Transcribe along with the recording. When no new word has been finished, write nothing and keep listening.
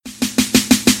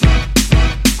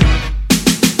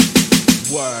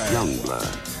Word.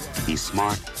 Youngblood. He's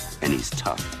smart and he's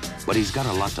tough, but he's got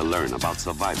a lot to learn about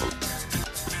survival.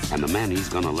 And the man he's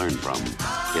gonna learn from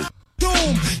is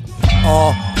Doom.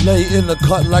 Lay in the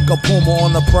cut like a puma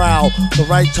on the prowl. The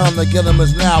right time to get him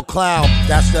is now. Cloud,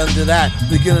 that's the end of that.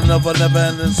 Beginning of a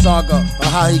never-ending saga of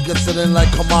how he gets it in like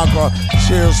Kamagra.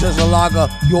 Cheers, here's a lager.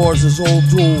 Yours is old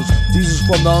duels. These is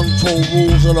from the untold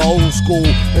rules of the old school.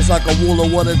 It's like a rule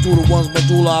of what it do to one's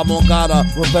medulla oblongata.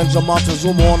 Revenge of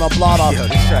Montezuma on a blotter. Yo,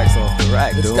 this track's off the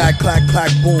rack, It's dude. that clack, clack,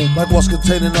 boom. Like what's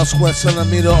containing a square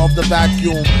centimeter of the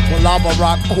vacuum. When lava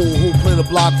rock cool, who play the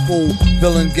block fool?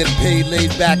 Villain get paid,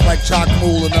 laid back like chalk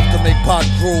mool. Enough to make pot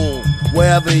drool.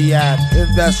 Wherever he at,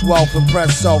 invest wealth,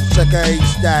 impress self, check a age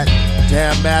stat.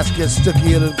 Damn mask gets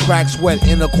stickier than crack sweat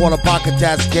in a corner pocket,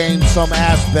 that's game some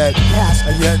aspect.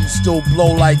 And yet and still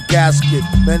blow like gasket.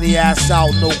 Many ass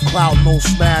out, no clout, no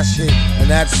smash hit. And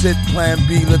that's it, plan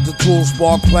B, let the tools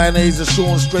spark. Plan A's are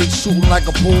shooting straight, shooting like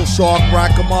a pool shark,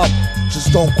 rack 'em up.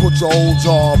 Just don't quit your old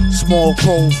job. Small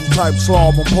crows who type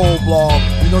slob on pole blog.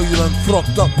 You know you done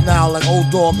fucked up now like old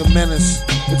dog and menace.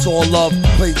 It's all love,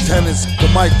 play tennis. The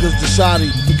mic is the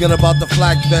shotty. Forget about the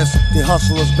flag vest. The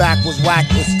hustler's back was whack,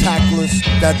 it's tactless.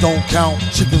 That don't count.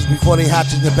 Chickens before they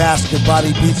hatch in the basket.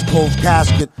 Body beats closed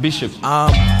casket. Bishop.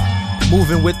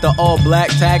 Moving with the all black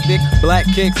tactic. Black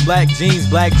kicks, black jeans,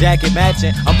 black jacket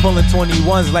matching. I'm pulling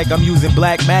 21s like I'm using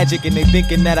black magic. And they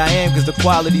thinking that I am cause the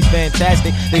quality's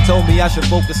fantastic. They told me I should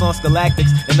focus on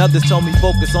galactics. And others told me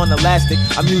focus on elastic.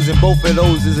 I'm using both of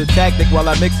those as a tactic while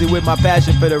I mix it with my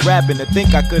passion for the rapping. To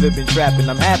think I could have been trapping.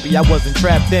 I'm happy I wasn't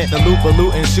trapped in the loop of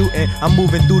looting, shooting. I'm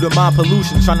moving through the mind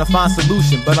pollution, trying to find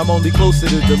solution. But I'm only closer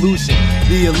to delusion.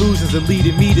 The illusions are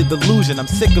leading me to delusion. I'm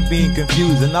sick of being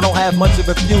confused. And I don't have much of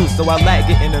a fuse, so I lack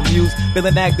getting amused,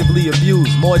 feeling actively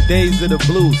abused. More days of the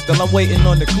blues, still I'm waiting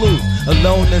on the clues.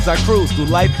 Alone as I cruise through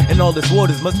life, and all this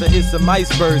waters must have hit some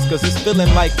icebergs, cause it's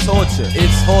feeling like torture.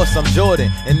 It's horse, I'm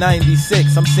Jordan, in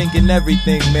 96, I'm sinking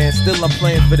everything, man. Still I'm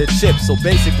playing for the chip, so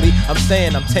basically I'm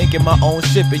saying I'm tanking my own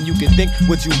ship. And you can think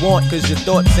what you want, cause your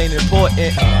thoughts ain't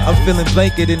important. I'm feeling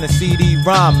blanket in a CD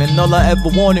rhyme, and all I ever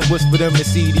wanted was for them to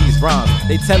see these rhymes.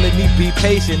 They telling me be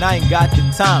patient, I ain't got the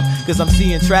time, cause I'm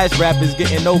seeing trash rappers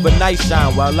getting overnight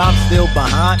shine while I'm still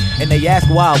behind. And they ask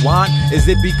why I whine. Is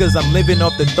it because I'm living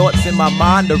off the thoughts in my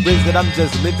mind, or is it I'm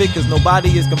just living cause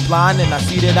nobody is complying? And I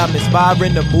see that I'm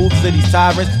inspiring the moves of these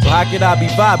tyrants, so how could I be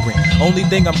vibrant? Only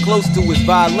thing I'm close to is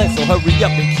violence, so hurry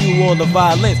up and cue all the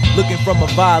violence. Looking from a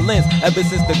violence, ever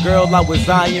since the girl I was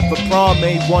eyeing for prom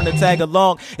ain't wanna tag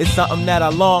along. It's something that I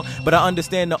long, but I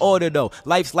understand the order though.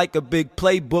 Life's like a big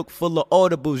playbook full of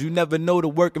audibles. You never know the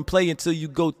work and play until you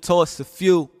go toss a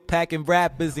few. Packing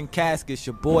rappers in caskets,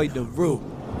 your boy Daru.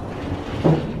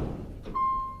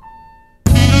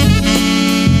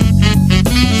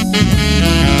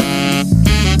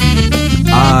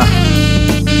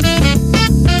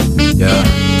 Yeah,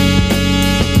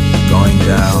 going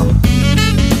down.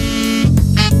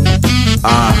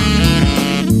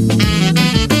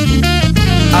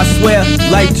 I swear,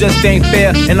 life just ain't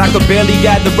fair, and I could barely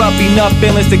gather up enough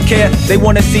feelings to care. They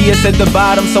wanna see us at the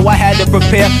bottom, so I had to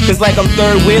prepare. Cause like I'm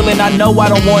third wheeling, I know I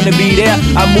don't wanna be there.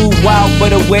 I move wild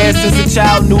but aware, since a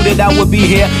child knew that I would be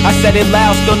here. I said it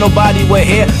loud, still nobody would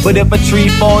hear. But if a tree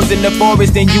falls in the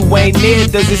forest and you ain't near,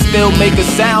 does it still make a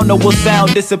sound, or will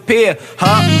sound disappear?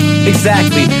 Huh?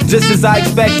 Exactly, just as I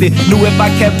expected. Knew if I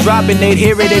kept dropping, they'd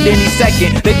hear it at any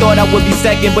second. They thought I would be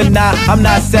second, but nah, I'm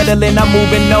not settling. I'm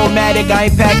moving nomadic, I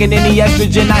ain't packing any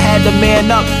estrogen. I had to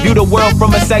man up, view the world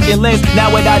from a second lens.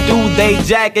 Now what I do, they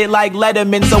jack it like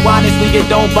Letterman. So honestly, it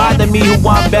don't bother me who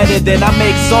I'm better than. I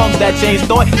make songs that change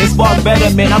thought and spark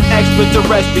betterment. I'm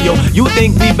extraterrestrial, you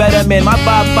think we better men. My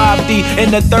 5-5D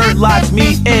and the third locks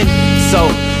me in. So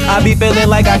I be feeling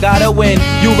like I gotta win.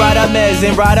 You ride a mez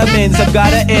and ride a men's, I've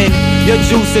gotta end. Your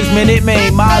juice is Minute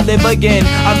Maid, my live again.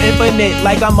 I'm infinite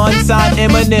like I'm unsigned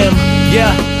Eminem.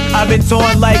 Yeah, I've been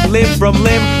torn like limb from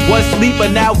limb. Was sleeper,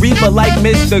 now reaper like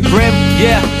Mr. Grimm.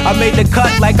 Yeah, I made the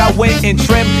cut like I went and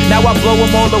trimmed. Now I blow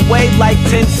them all away like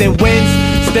tints and winds.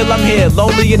 Still I'm here,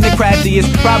 lonely and the craftiest.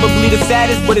 Probably the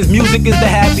saddest, but his music is the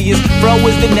happiest. Bro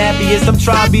is the nappiest, I'm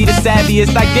trying to be the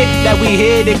savviest. I get that we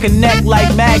here to connect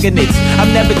like magnets.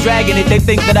 I'm never dragging it, they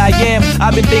think that I am.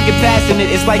 I've been thinking passing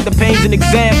it, it's like the pain's an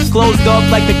exam. Closed off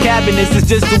like the cabinets, it's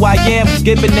just who I am.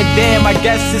 Giving a damn, I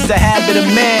guess it's a habit of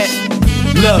man.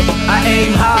 Look, I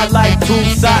aim high like tube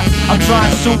socks. I'm trying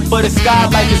to shoot for the sky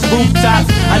like it's rooftops.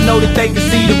 I know that they can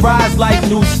see the rise like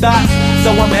new stocks.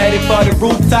 So I'm headed for the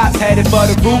rooftops, headed for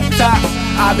the rooftops.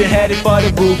 I've been headed for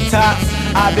the rooftops.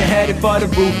 I've been headed for the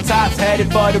rooftops,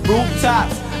 headed for the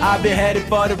rooftops. I've been headed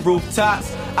for the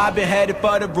rooftops. I've been headed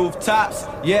for the rooftops,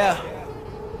 yeah.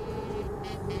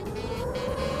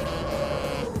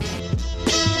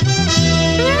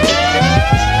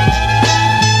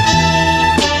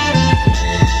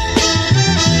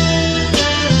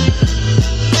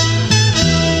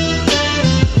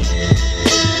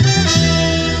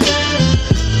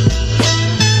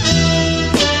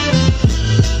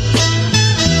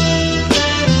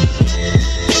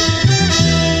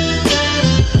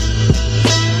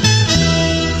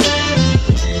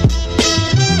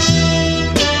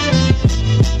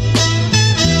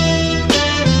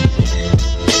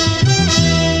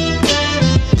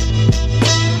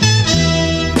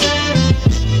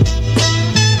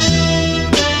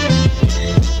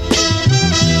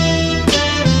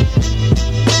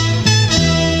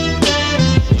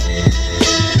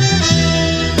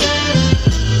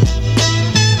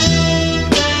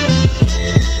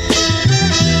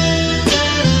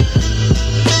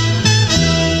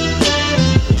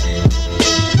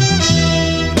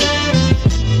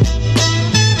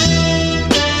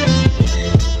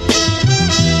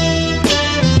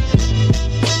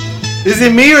 Is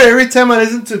it me or every time I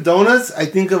listen to Donuts, I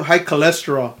think of high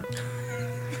cholesterol?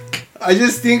 I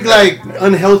just think like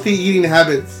unhealthy eating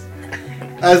habits.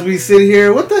 As we sit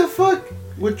here, what the fuck?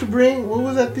 What you bring? What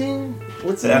was that thing?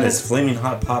 What's that? Is flaming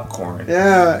hot popcorn.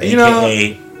 Yeah, AKA you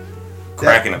know,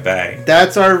 crack in a bag.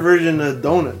 That's our version of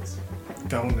donuts.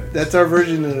 Donuts. That's our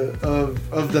version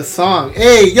of the song.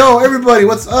 Hey, yo, everybody,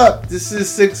 what's up? This is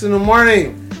 6 in the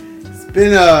morning. It's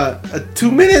been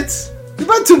 2 minutes. It's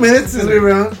about 2 minutes since we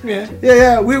were on.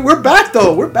 Yeah. We're back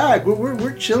though. We're back.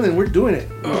 We're chilling. We're doing it.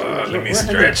 Let me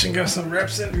stretch and get some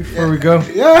reps in before we go.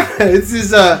 Yeah, this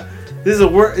is a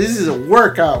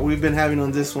workout we've been having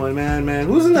on this one, man.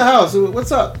 Who's in the house?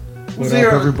 What's up? What's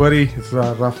up, everybody? It's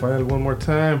Rafael one more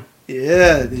time.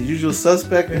 Yeah, the usual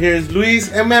suspect. And here's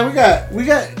Luis. And man, we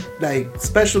got like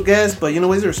special guests, but you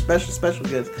know, is there a special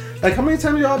guest? Like, how many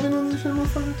times y'all been on this show,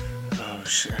 motherfucker? Oh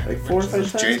shit, like 4 or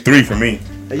 5 times. 3 for me.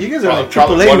 Hey, you guys are like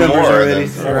AAA members already.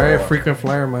 All right, frequent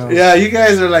flyer miles. Yeah, you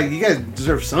guys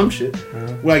deserve some shit.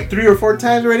 Like 3 or 4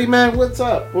 times already, man. What's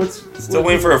up? Still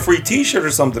waiting for a free T-shirt or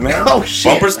something, man. Oh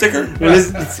shit! Bumper sticker. Well,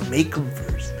 let's make them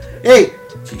first. Hey,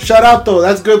 shout out though.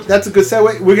 That's good. That's a good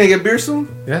segue. We're gonna get beer soon.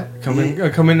 Yeah,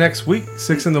 coming next week.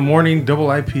 6 in the morning, double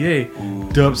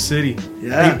IPA, Dub City.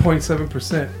 Yeah,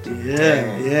 8.7%.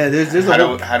 Yeah. There's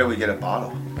how do we get a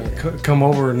bottle? Come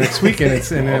over next weekend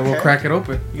and we'll crack it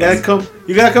open. You gotta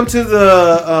come to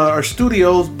the our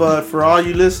studios. But for all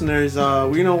you listeners,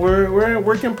 we're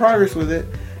work in progress with it.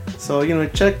 So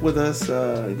check with us.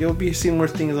 You'll be seeing more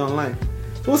things online.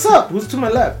 So what's up? Who's to my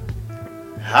left?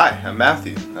 Hi, I'm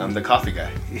Matthew. I'm the coffee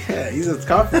guy. Yeah, he's a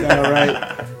coffee guy, all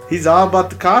right. He's all about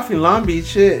the coffee in Long Beach.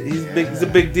 Shit, he's big. He's a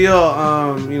big deal.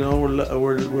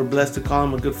 We're blessed to call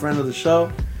him a good friend of the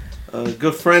show. A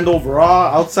good friend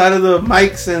overall, outside of the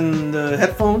mics and the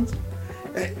headphones.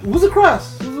 Hey, who's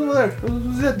across? Who's over there?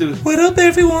 Who's that dude? What up,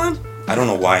 everyone? I don't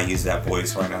know why I used that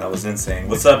voice right now. That was insane.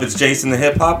 What's up? It's Jason, the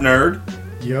hip hop nerd.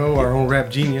 Yo, our own rap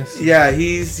genius. Yeah,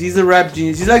 he's a rap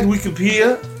genius. He's like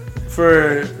Wikipedia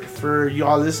for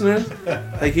y'all listeners.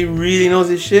 Like, he really knows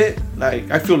his shit. Like,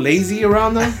 I feel lazy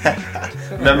around them.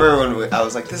 Remember when I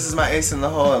was like, "This is my ace in the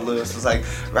hole," and Lewis was like,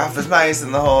 "Ralph is my ace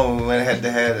in the hole," and we went head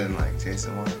to head, and like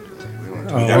Jason won.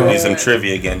 We gotta do some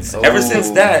trivia again. Ever since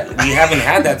that, we haven't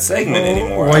had that segment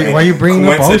anymore. Why you bringing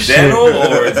up all shit?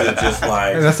 Or is it just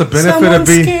like that's the benefit of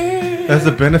being? That's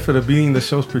the benefit of being the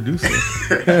show's producer.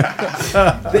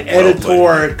 The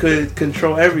editor could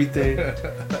control everything.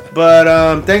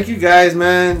 But thank you guys,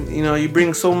 man. You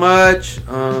bring so much.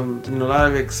 A lot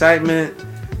of excitement.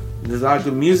 There's a lot of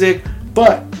good music.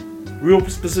 But real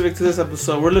specific to this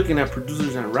episode, we're looking at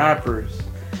producers and rappers.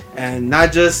 And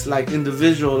not just like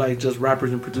individual, like just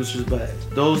rappers and producers, but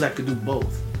those that could do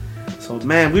both. So,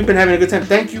 man, we've been having a good time.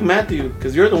 Thank you, Matthew,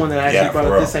 because you're the one that actually brought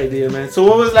up this idea, man. So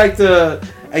what was like the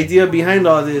idea behind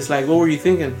all this? Like, what were you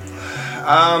thinking?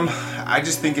 I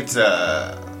just think it's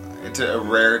a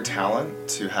rare talent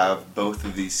to have both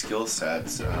of these skill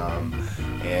sets,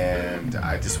 and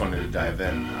I just wanted to dive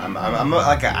in. I'm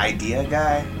like an idea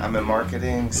guy. I'm in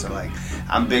marketing, so like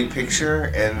I'm big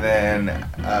picture. And then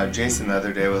Jason the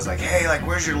other day was like, "Hey, like,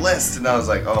 where's your list?" And I was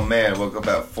like, "Oh man, woke up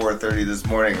at 4:30 this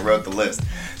morning and wrote the list."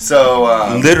 So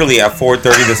literally at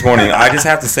 4:30 this morning. I just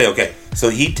have to say, okay. So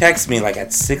he texts me like at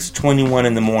 6:21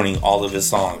 in the morning, all of his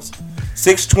songs.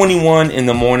 6:21 in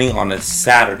the morning on a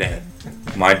Saturday.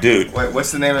 My dude. Wait,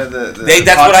 what's the name of the that's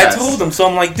podcast? what I told him. So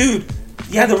I'm like, dude,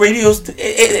 yeah, the radio's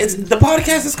it's the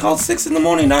podcast is called 6 in the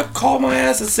morning, not call my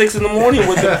ass at 6 in the morning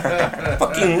with the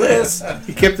fucking list.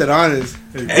 He kept it honest.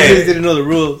 He just didn't know the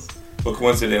rules. But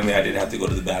coincidentally, I did have to go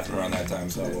to the bathroom around that time,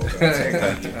 so I woke up.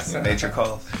 Thank you. Nature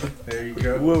calls. There you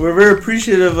go. We're very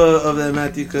appreciative of that,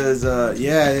 Matthew, because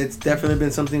it's definitely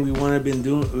been something we want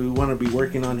to be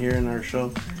working on here in our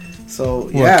show. So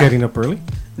Getting up early?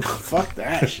 No, fuck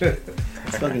that shit.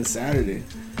 It's fucking Saturday.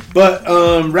 But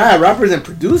rappers and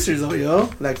producers,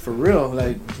 like for real,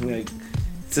 like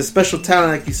it's a special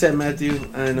talent, like you said, Matthew.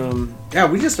 And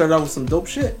we just started off with some dope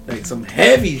shit, like some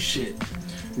heavy shit.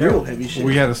 Real heavy shit.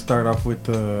 We had to start off with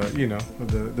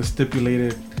the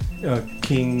stipulated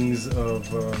kings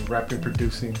of rapping,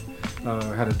 producing.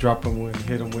 Had to drop them and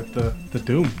hit them with the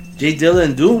Doom. Jay Dilla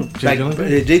and Doom. Jay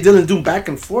Dilla and Doom back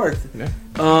and forth.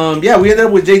 Yeah. We ended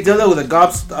up with Jay Dilla with the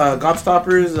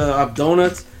Gobstoppers of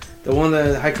Donuts, the one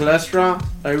that high cholesterol,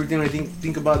 everything I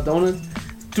think about donuts.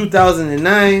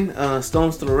 2009,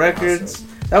 Stones Throw Records. Awesome.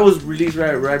 That was released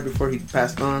right before he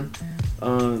passed on.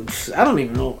 I don't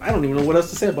even know what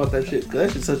else to say about that shit, because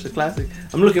that shit's such a classic.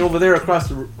 I'm looking over there across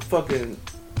the fucking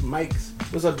mics.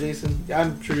 What's up, Jason? Yeah,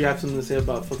 I'm sure you have something to say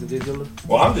about fucking Jay Dilla.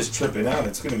 Well, I'm just tripping out.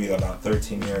 It's going to be about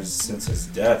 13 years since his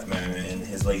death, man, and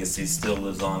his legacy still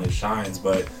lives on and shines.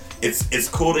 But it's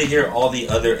cool to hear all the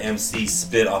other MCs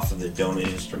spit off of the donut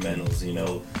instrumentals,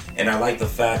 And I like the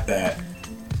fact that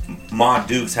Ma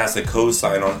Dukes has to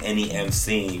co-sign on any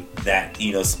MC that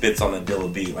spits on a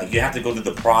Dilla beat. Like, you have to go through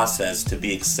the process to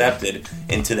be accepted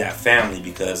into that family,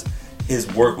 because his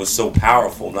work was so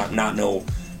powerful. Not no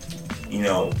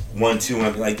 1, 2,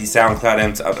 like these SoundCloud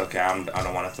MCs. Okay, I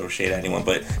don't want to throw shade at anyone,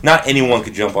 but not anyone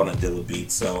could jump on a Dilla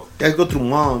beat. So you have to go through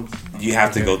moms. You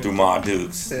have to go through Ma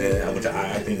Dukes, which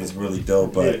I think is really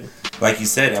dope. But like you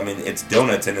said, I mean, it's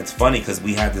donuts, and it's funny because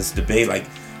we had this debate, like.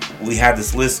 We had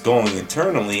this list going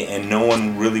internally, and no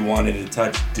one really wanted to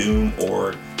touch Doom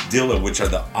or Dilla, which are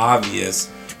the obvious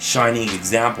shining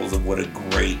examples of what a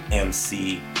great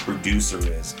MC producer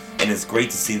is. And it's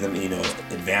great to see them,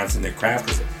 advance in their craft,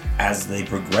 because as they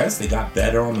progress, they got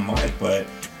better on the mic. But,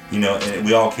 and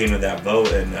we all came to that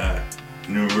vote, and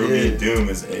Nerubian Doom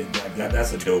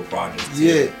that's a dope project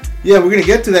too. Yeah, we're gonna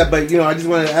get to that, but I just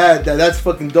wanted to add that's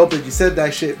fucking dope that you said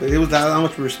that shit. But it was how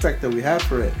much respect that we have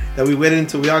for it, that we went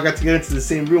into. We all got to get into the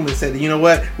same room and said, you know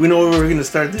what, we know what we're gonna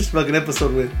start this fucking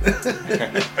episode with.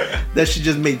 That shit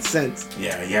just made sense.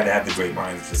 Yeah, you had to have the great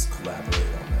minds just collaborate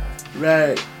on that.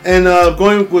 Right, and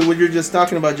going with what you're just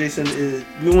talking about, Jason, is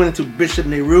we went into Bishop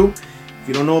Nehru. If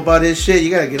you don't know about his shit,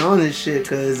 you gotta get on this shit,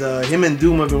 because him and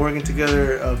Doom have been working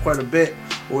together quite a bit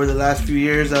over the last few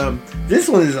years. This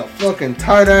one is a fucking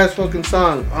tight ass fucking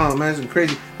song. Oh man, it's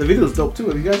crazy. The video's dope too.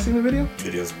 Have you guys seen the video? The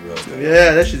video's real dope.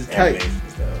 Yeah, that shit's tight.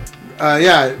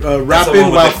 Dope. Rapping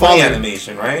while falling.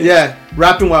 Animation, right? Yeah,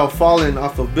 rapping while falling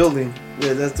off a building.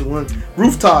 Yeah, that's the one.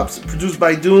 Rooftops, produced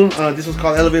by Doom. This was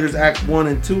called Elevators Act 1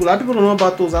 and 2. A lot of people don't know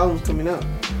about those albums coming out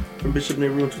from Bishop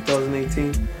Nehru in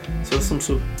 2018. So some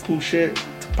cool shit.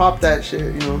 To pop that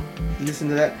shit, listen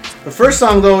to that. The first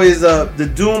song though is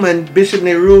the Doom and Bishop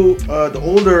Nehru, the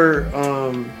older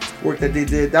work that they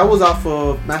did. That was off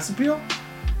of Mass Appeal.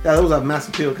 Yeah, that was off Mass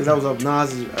Appeal, because that was off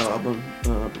Nas' album,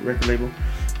 record label.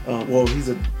 He's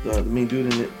the main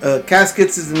dude in it.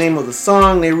 Caskets is the name of the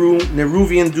song.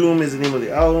 Neruvian Doom is the name of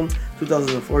the album.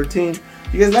 2014.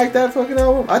 You guys like that fucking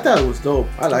album? I thought it was dope.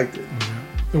 I liked it.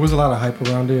 There was a lot of hype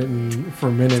around it, and for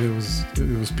a minute it was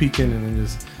peaking, and then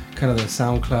just kind of the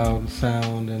SoundCloud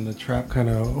sound and the trap kind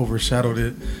of overshadowed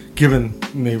it. Given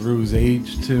Nehru's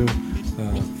age too,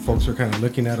 folks were kind of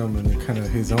looking at him, and then kind of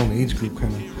his own age group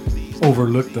kind of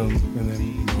overlooked them, and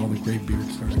then all the gray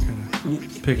beards started kind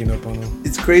of picking up on him.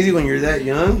 It's crazy when you're that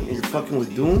young and you're fucking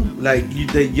with Doom. Like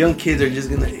the young kids are just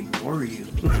gonna ignore you,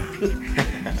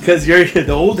 because the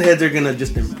old heads are gonna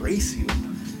just embrace you.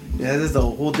 Yeah, that's a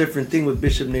whole different thing with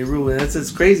Bishop Nehru, and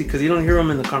it's crazy because you don't hear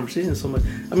him in the conversation so much.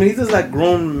 I mean, he does like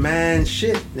grown man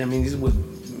shit. I mean, he's with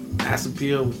Mass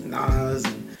Appeal, with Nas,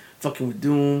 and fucking with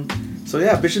Doom. So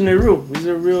yeah, Bishop Nehru, he's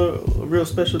a real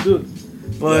special dude.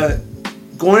 But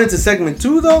going into segment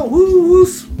 2 though, who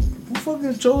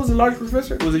fucking chose the Large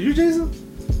Professor? Was it you, Jason?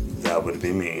 That would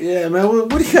be me. Yeah, man. What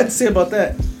do you got to say about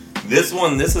that? This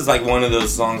is like one of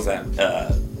those songs that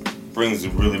brings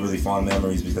really, really fond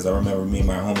memories, because I remember me and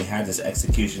my homie had this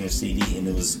Executioner CD, and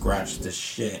it was scratched to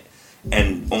shit,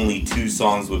 and only 2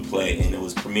 songs would play, and it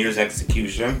was Premier's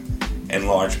Execution and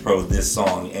Large Pro, this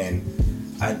song. And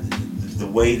the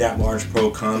way that Large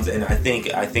Pro comes, and I think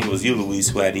it was you, Luis,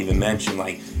 who had even mentioned,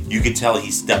 like, you could tell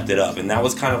he stepped it up, and that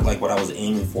was kind of like what I was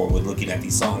aiming for with looking at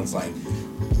these songs, like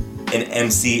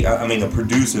a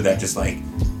producer that just like,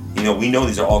 we know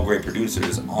these are all great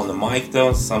producers. On the mic,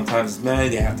 though, sometimes,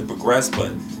 man, they have to progress,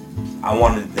 but I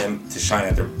wanted them to shine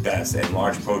at their best, and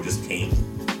Large Pro just came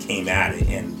at it.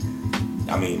 And,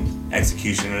 I mean,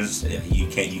 Executioners, you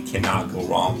cannot go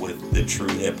wrong with the true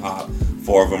hip hop.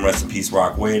 4 of them, rest in peace,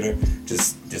 Rock Wader,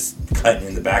 just cutting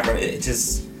in the background.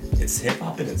 It's hip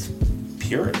hop in its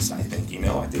purest. I think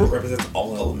it represents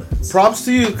all elements. Props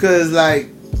to you, because like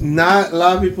not a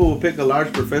lot of people will pick a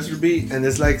Large Professor beat and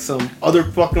it's like some other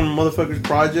fucking motherfucker's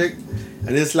project,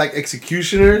 and it's like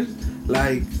Executioners.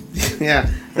 Like, yeah,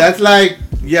 that's like,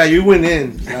 yeah, you went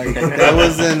in. Like, that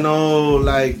wasn't no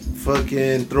like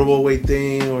fucking throwaway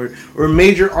thing or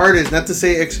major artists. Not to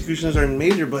say Executioners are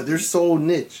major, but they're so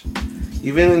niche.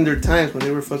 Even in their times when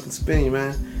they were fucking spinning,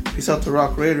 man. Peace out to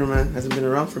Rock Raider, man. Hasn't been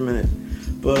around for a minute.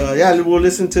 But yeah, we'll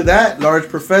listen to that. Large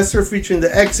Professor featuring the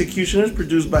Executioners,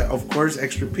 produced by, of course,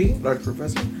 Extra P, Large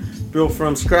Professor. Built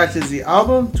from Scratch is the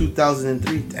album,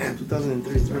 2003. Damn,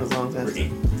 2003. It's been a long time.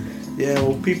 Yeah,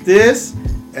 we'll peep this.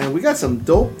 And we got some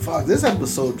dope. Fuck, this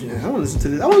episode, man. I want to listen to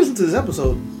this. I want to listen to this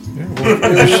episode. Yeah,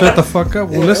 well, shut the fuck up.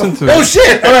 We'll listen to it. Oh,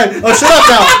 shit. All right. Oh, shut up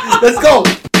now. Let's go.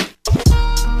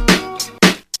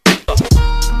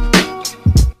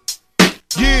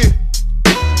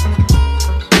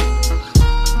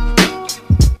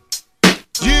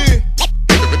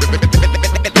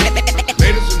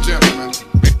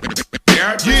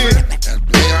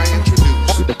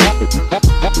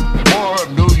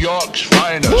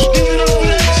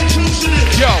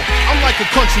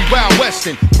 Country Wild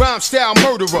Western, rhyme style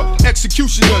murderer,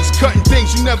 executioners, cutting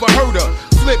things you never heard of.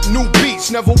 Flip new beats,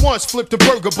 never once flipped a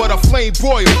burger, but I flame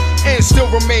broil and still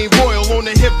remain royal on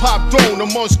the hip hop throne.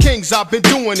 Amongst kings, I've been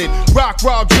doing it. Rock,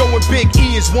 Rob, Joe, and Big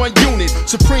E is one unit.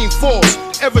 Supreme force,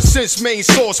 ever since main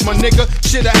source, my nigga.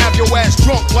 Shit, I have your ass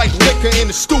drunk like liquor in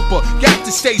a stupor. Got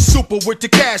to stay super with the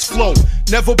cash flow.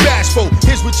 Never bashful,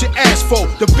 here's what you asked for.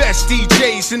 The best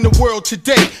DJs in the world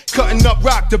today. Cutting up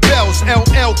Rock the Bells,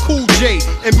 LL Cool J,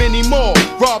 and many more.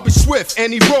 Robert Swift,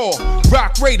 Annie Raw,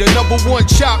 Rock Raider,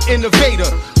 #1 chop innovator.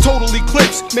 Total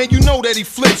Eclipse, man, you know that he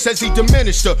flips as he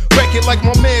diminished her. Wreck it like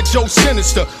my man Joe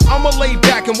Sinister. I'ma lay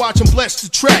back and watch him bless the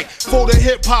track for the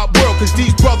hip hop world, cause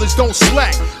these brothers don't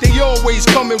slack. They always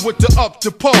coming with the up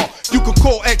to par. You could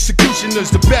call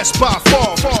Executioners the best by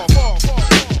far.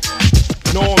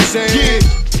 Know what I'm saying? Yeah.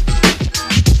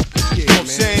 You know what I'm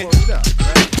saying?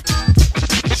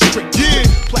 Straight, yeah.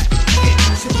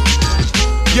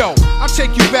 Yo, I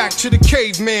take you back to the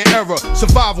caveman era.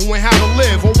 Survival and how to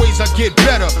live, always I get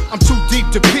better. I'm too deep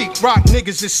to peak, rock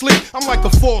niggas is sleep. I'm like a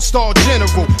 4-star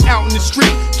general, out in the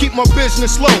street. Keep my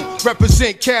business low,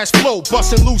 represent cash flow.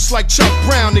 Bustin' loose like Chuck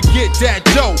Brown to get that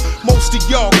dough. Most of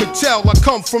y'all could tell I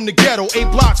come from the ghetto. 8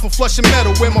 blocks from Flushing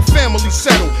Meadow, where my family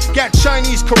settled. Got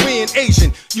Chinese, Korean,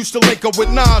 Asian. Used to link up with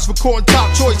Nas, recording Top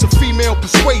Choice of female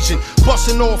persuasion.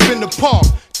 Bustin' off in the park.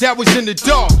 That was in the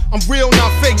dark. I'm real,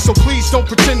 not fake, so please don't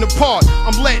pretend to part.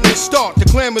 I'm letting it start, the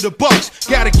glamour, the bucks.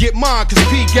 Gotta get mine, cause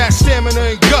P got stamina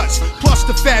and guts. Plus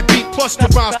the fat beat, plus the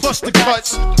rhymes, plus the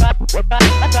cuts.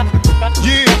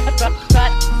 Yeah.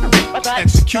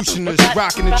 Executioners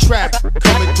rocking the track.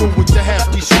 Coming through with the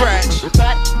hefty scratch.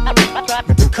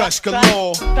 The cuss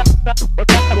galore.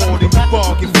 More than you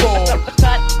bargain for.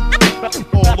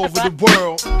 All over the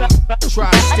world.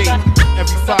 Tri-state,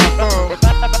 every 5 borough.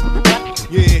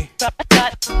 Yeah.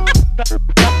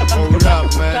 Hold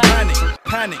up, man.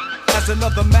 Panic, as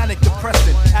another manic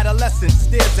depressant. Adolescent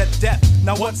stares at death.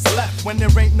 Now what's left when there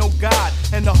ain't no God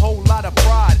and a whole lot of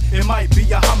pride? It might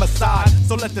be a homicide,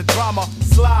 so let the drama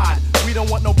slide. We don't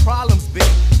want no problems, B.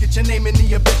 Get your name in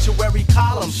the obituary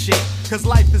column, shit. Cause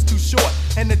life is too short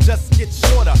and it just gets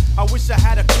shorter. I wish I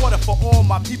had a quarter for all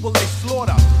my people they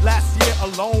slaughter. Last year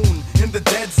alone in the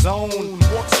dead zone.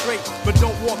 Walk straight, but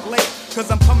don't walk late. Cause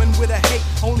I'm coming with a hate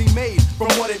only made from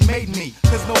what it made me.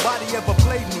 Cause nobody ever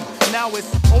played me. Now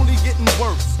it's only getting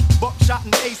worse. Buckshot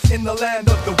and ace in the land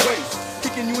of the waste.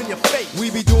 Kicking you in your face. We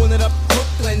be doing it up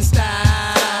Brooklyn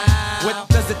style. What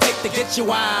does it take to get you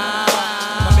wild?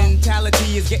 My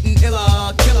mentality is getting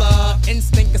iller. Killer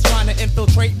instinct is trying to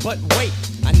infiltrate, but wait.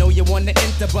 I know you want to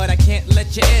enter, but I can't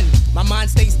let you in. My mind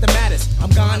stays the maddest. I'm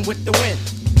gone with the wind.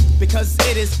 Because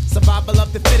it is survival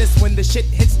of the fittest. When the shit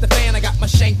hits the fan, I got my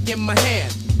shank in my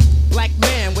hand. Black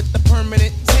man with the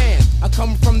permanent tan. I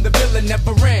come from the villain,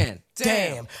 never ran.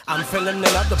 Damn, I'm feeling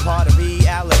another part of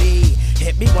reality.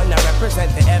 Hit me when I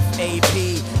represent the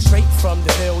FAP. Straight from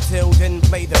the field till then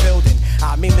play the building.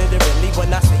 I mean literally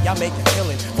when I say I make a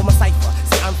killing for my cipher.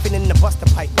 See, I'm finna the buster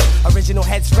pipe. Original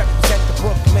heads represent the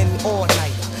Brooklyn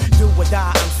all-nighter. Do or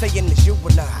die, I'm saying it's you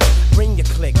and I. Bring your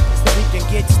click so we can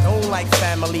get stoned like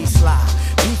family slide.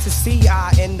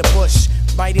 B2CI in the bush.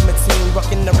 Mighty Mateen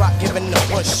rockin' the rock, giving the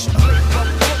push.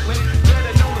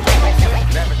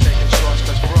 Never taking shorts,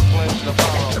 cause Brooklyn's the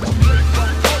borough.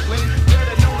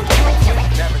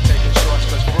 Never taking shorts,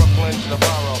 cause Brooklyn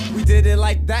did it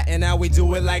like that, and now we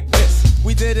do it like this.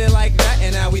 We did it like that,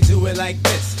 and now we do it like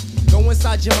this. Go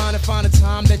inside your mind and find a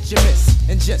time that you miss.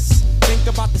 And just think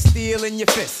about the steel in your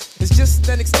fist. It's just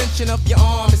an extension of your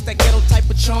arm. It's that ghetto type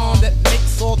of charm that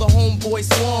makes all the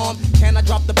homeboys swarm. Can I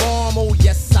drop the bomb? Oh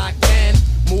yes I can.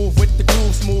 Move with the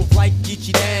groove, smooth like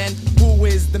Geechee Dan. Who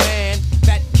is the man?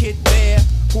 That kid there.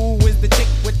 Who is the chick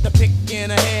with the pick in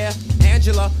her hair?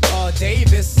 Angela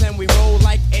Davis, and we roll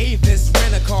like Avis.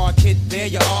 Rent a car, kid, there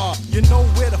you are. You know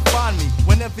where to find me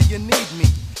whenever you need me.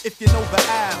 If you know the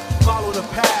app, follow the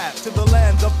path to the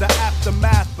land of the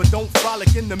aftermath, but don't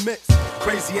frolic in the mix.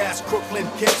 Crazy ass Crooklyn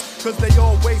kids, cause they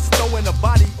always throwing a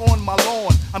body on my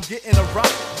lawn. I'm getting a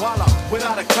rock, voila,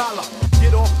 without a collar.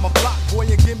 Get off my block, boy,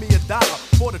 and give me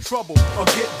 $1 for the trouble, or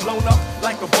get blown up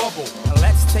like a bubble.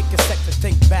 Let's take a sec to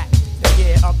think back. The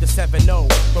year of the 7-0,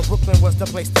 but Brooklyn was the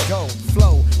place to go.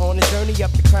 Flow on a journey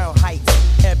up the Crown Heights.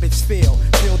 Ebbets feel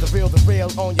the real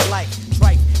on your life.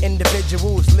 Tripe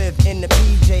individuals live in the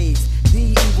PJs. The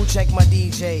evil check my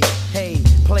DJ. Hey,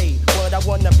 play what I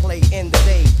wanna play in the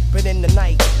day, but in the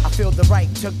night I feel the right.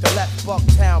 Took the left,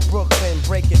 Bucktown, Brooklyn,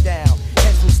 break it down.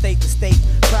 Head from state to state,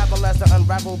 travel as I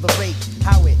unravel the rate.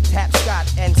 Howard, Tap,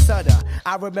 Scott, and Sutter.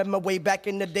 I remember way back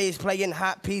in the days playing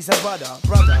hot peas and butter.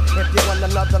 Brother, if you want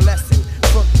another lesson,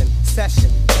 Brooklyn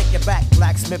session, take it back,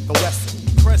 Blacksmith and Wesson.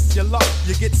 Press your luck,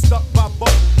 you get stuck by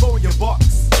both for your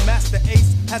bucks. Master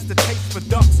Ace has the taste for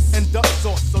ducks and duck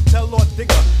sauce, so tell Lord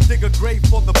Digger, dig a grave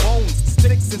for the bones,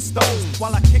 sticks and stones,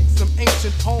 while I kick some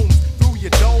ancient poems through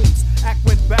your domes. Act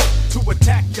went back to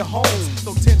attack your home.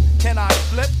 So Tim, can I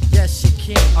flip? Yes, you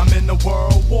can. I'm in the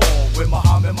world war with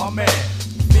Muhammad, my man.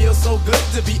 Feels so good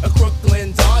to be a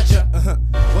Crooklyn Dodger.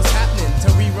 What's happening to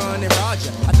Rerun and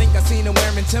Roger? I think I seen him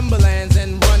wearing Timberlands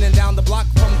and running down the block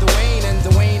from Dwayne, and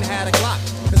Dwayne had a Glock.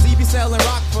 Cause he be selling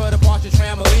rock for the Partridge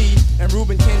Family. And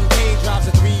Ruben Kincaid drives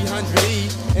a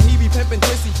 300E. And he be pimping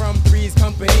Twissy from Three's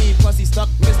Company. Plus he stuck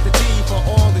Mr. T for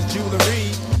all his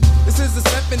jewelry. This is the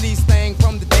 70s thing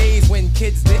from the days when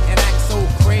kids didn't act so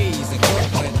crazy.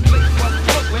 Brooklyn.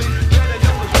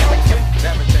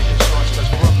 Never taking shorts cause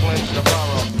Brooklyn's the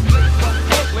borough.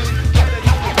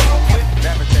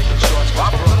 Never taking shorts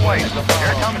cause Brooklyn's the borough.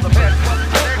 Here comes the pitch.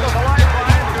 There goes the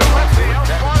lifeline to left field.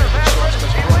 Never taking shorts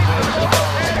cause Brooklyn's the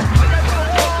borough.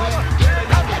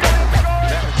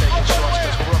 Never taking shorts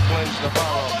cause Brooklyn's the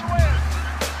borough.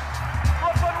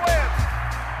 Brooklyn wins.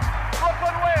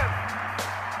 Brooklyn wins.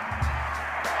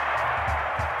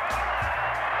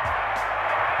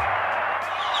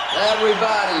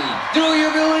 Everybody, do you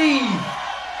believe?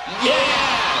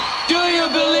 Yeah! Do you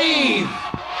believe?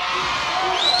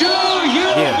 Do you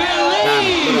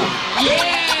believe?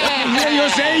 Yeah! Yeah, you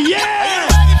say yeah!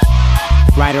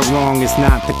 Right or wrong is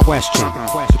not the question.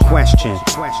 The question,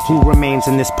 who remains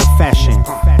in this profession?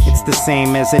 It's the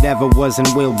same as it ever was and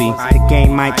will be. The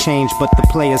game might change, but the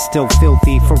player's still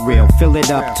filthy for real. Fill it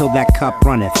up till that cup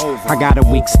runneth. I got a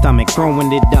weak stomach,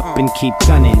 throwing it up and keep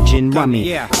gunning. Gin rummy,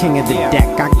 king of the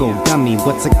deck, I go dummy.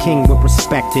 What's a king with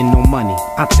respect and no money?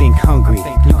 I think hungry.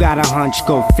 You got a hunch,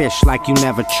 go fish like you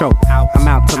never choke. I'm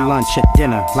out to lunch at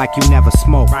dinner like you never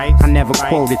smoke. I never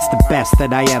quote, it's the best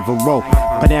that I ever wrote.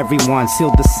 But everyone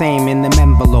sealed the same in them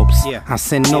envelopes. I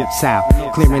send notes out,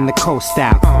 clearing the coast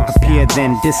out. Appear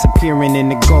then disappearing in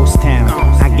the ghost town.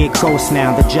 I get ghost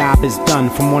now, the job is done.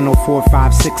 From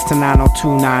 10456 to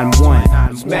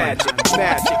 90291. It's magic,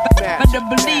 magic, magic. But the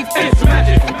belief is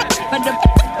magic.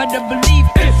 But the belief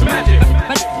is magic.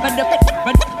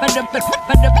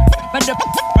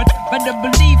 But the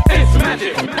belief is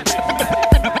magic.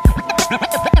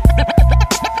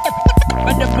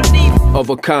 Of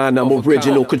a kind, I'm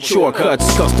original couture cuts.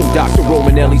 Custom Dr.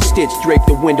 Romanelli stitch, drape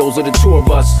the windows of the tour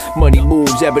bus. Money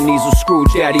moves, Ebenezer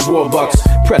Scrooge, Daddy Warbucks.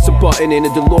 Press a button in a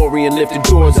DeLorean, lift the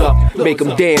doors up. Make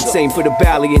them dance, aim for the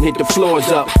valley and hit the floors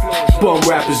up. Bum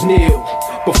rappers kneel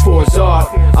before Zod.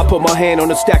 I put my hand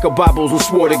on a stack of Bibles and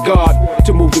swore to God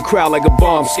to move the crowd like a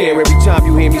bomb scare. Every time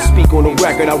you hear me speak on the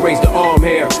record, I raise the arm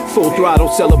hair. Full throttle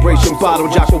celebration bottle,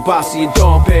 Jaco Bassi and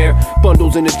Dom Pair.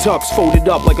 Bundles in the tux, folded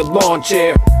up like a lawn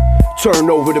chair. Turn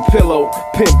over the pillow,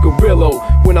 pimp Gorillo.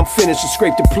 When I'm finished, I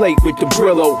scrape the plate with the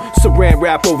Brillo. Saran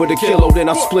wrap over the kilo, then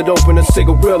I split open a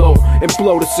cigarillo and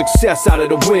blow the success out of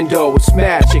the window. It's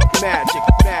magic, magic,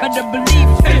 magic. But the belief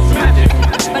is magic.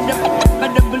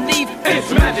 But the belief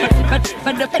is magic.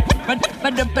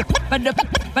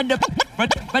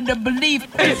 But the belief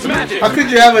is magic. How could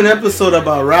you have an episode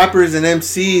about rappers and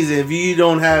MCs if you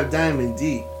don't have Diamond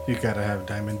D? You gotta have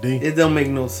Diamond D. It don't make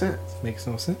no sense. Makes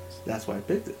no sense. That's why I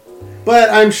picked it. But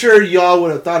I'm sure y'all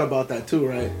would have thought about that too,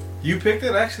 right? You picked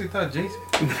it? I actually thought Jason.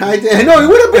 I know it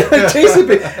would have been a Jason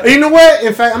pick. And you know what?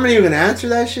 In fact, I'm not even gonna answer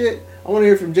that shit. I want to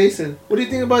hear from Jason. What do you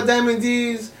think about Diamond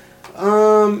D's? I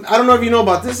don't know if you know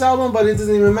about this album, but it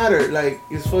doesn't even matter. Like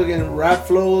his fucking rap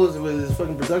flows with his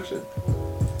fucking production.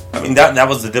 I mean, that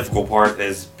was the difficult part,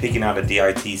 is picking out a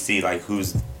DITC. Like,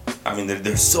 who's... I mean,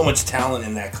 there's so much talent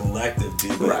in that collective,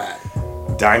 dude. Right.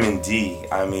 Diamond D,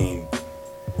 I mean...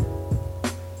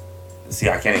 See,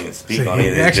 I can't even speak on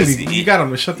it. Actually, you got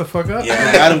him to shut the fuck up. Yeah,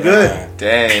 I got him good.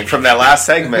 Dang, from that last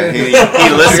segment, he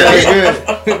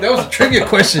listened. Good. That was a trivia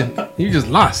question. You just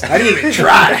lost. I didn't even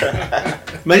try.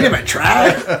 Man, I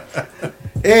tried.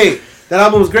 Hey, that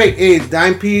album was great. Hey,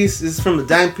 Dime Piece. This is from the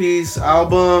Dime Piece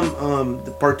album.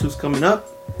 The part 2's coming up.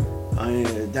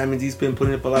 Diamond D's been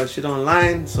putting up a lot of shit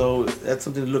online, so that's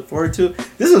something to look forward to.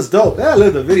 This was dope. Yeah, I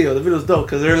love the video. The video's dope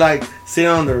because they're like sitting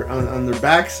on their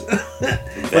backs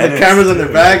with the cameras on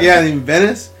their back. Yeah, in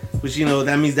Venice, which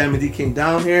that means Diamond D came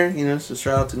down here. So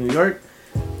shout out to New York.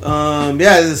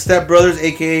 Yeah, this is Step Brothers,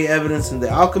 aka Evidence and the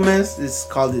Alchemist. It's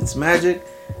called It's Magic.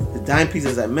 The Dime Piece,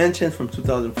 as I mentioned, from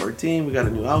 2014. We got a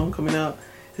new album coming out.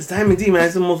 It's Diamond D, man.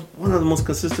 It's one of the most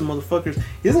consistent motherfuckers.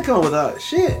 He doesn't come up with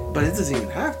shit, but it doesn't even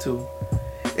have to.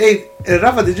 Hey,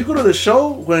 Rafa, did you go to the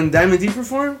show when Diamond D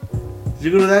performed? Did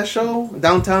you go to that show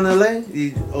downtown LA?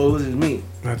 It was me.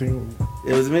 I think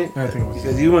it was me. I think it was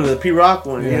because you went to the P Rock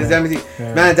one. Yeah. It's Diamond D.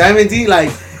 Yeah. Man, Diamond D, like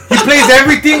he plays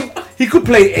everything. He could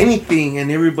play anything,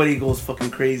 and everybody goes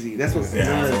fucking crazy. That's what he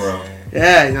does.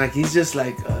 Yeah, and like he's just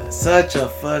like such a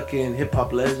fucking hip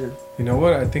hop legend. You know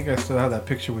what? I think I still have that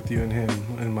picture with you and him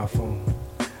in my phone.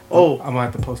 Oh, I'm gonna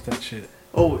have to post that shit.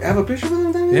 Oh, have a picture with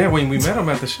him, Diamond? Yeah, when we met him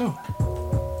at the show.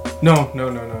 No.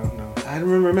 I don't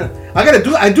remember.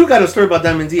 I do got a story about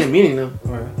Diamond D and Meaning though.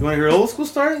 Oh, yeah. You want to hear an old school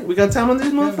story? We got time on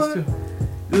this motherfucker?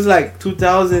 This is like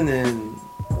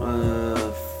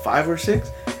 2005 or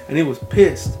 6, and he was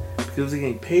pissed because he was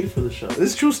getting paid for the show. This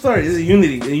is a true story. This is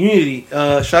Unity.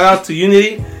 Shout out to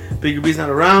Unity. Bigger B's not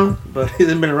around, but he's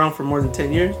been around for more than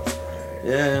 10 years.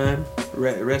 Yeah, man.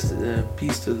 Rest in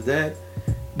peace to the dead.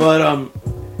 But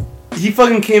he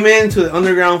fucking came into the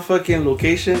underground fucking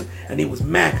location, and he was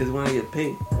mad because he wanted to get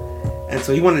paid. And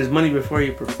so he wanted his money before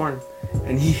he performed.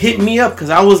 And he hit me up because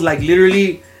I was like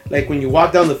literally, like when you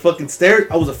walk down the fucking stairs,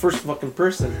 I was the first fucking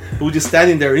person who was just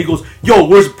standing there. And he goes, yo,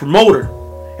 where's the promoter?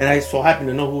 And I so happened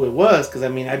to know who it was because I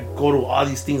mean, I go to all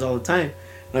these things all the time.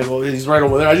 And I go, he's right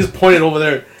over there. I just pointed over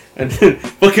there. And then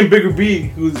fucking Bigger B,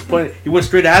 who was pointing, he went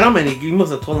straight at him and he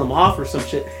must have told him off or some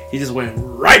shit. He just went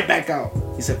right back out.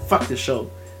 He said, fuck this show.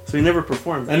 So he never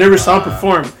performed. I never saw him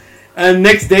perform. And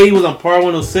next day he was on Par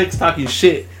 106 talking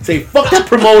shit, saying fuck that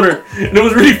promoter. And it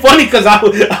was really funny because I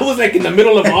was like in the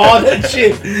middle of all that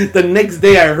shit. The next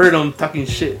day I heard him talking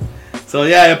shit. So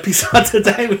yeah, peace out to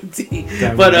Diamond D.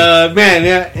 But man,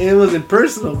 yeah, it wasn't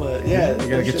personal, but yeah. You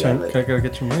gotta get your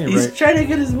money right. He's trying to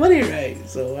get his money right.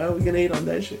 So why are we gonna hate on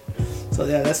that shit? So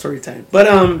yeah, that's story time. But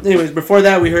anyways, before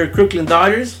that we heard Crooklyn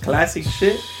Dodgers, classic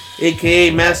shit,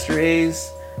 aka Master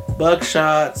Ace,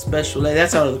 Buckshot, Special A.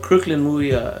 That's out of the Crooklyn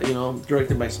movie,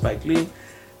 directed by Spike Lee.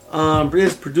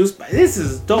 It's produced by, this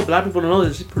is dope. A lot of people don't know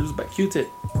this. It's produced by Q-Tip.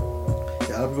 Yeah, a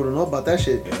lot of people don't know about that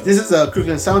shit. Yeah. This is a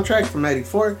Crooklyn soundtrack from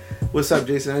 '94. What's up,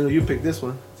 Jason? I know you picked this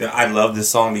one. Yeah, I love this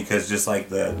song because just like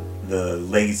the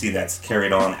legacy that's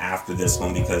carried on after this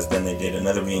one, because then they did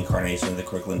another reincarnation of the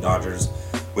Crooklyn Dodgers,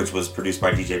 which was produced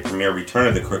by DJ Premier, Return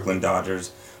of the Crooklyn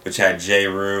Dodgers, which had J.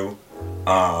 Rue,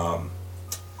 I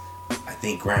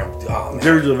think J.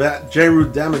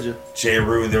 Rue Damager. J.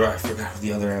 Rue, I forgot who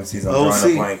the other MCs. I'm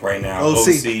drawing a blank right now.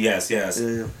 OC, yes. Yeah.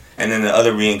 And then the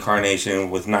other reincarnation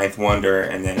with Ninth Wonder,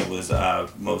 and then it was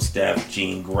Mos Def,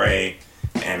 Jean Grey,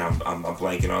 and I'm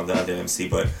blanking on the other MC.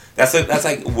 But that's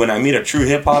like when I meet a true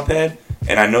hip hop head,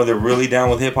 and I know they're really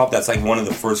down with hip hop. That's like one of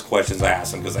the first questions I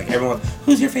ask them, because like everyone,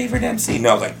 who's your favorite MC?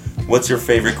 No, I was like, what's your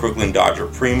favorite Crooklyn Dodger,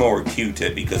 Primo or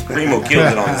Q-Tip? Because Primo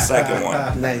killed it on the second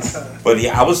one. Nice. But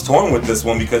yeah, I was torn with this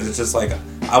one because it's just like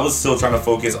I was still trying to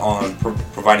focus on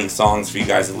providing songs for you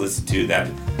guys to listen to.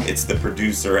 That it's the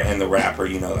producer and the rapper.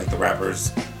 Like the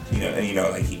rappers.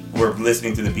 Like we're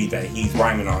listening to the beat that he's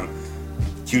rhyming on.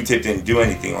 Q-Tip didn't do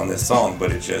anything on this song,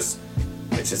 but it's just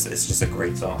a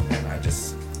great song, and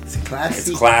it's classic.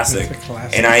 It's classic.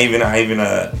 And I even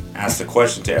asked a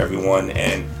question to everyone,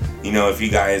 and if you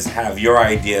guys have your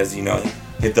ideas,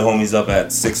 hit the homies up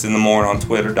at 6 in the morning on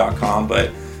Twitter.com.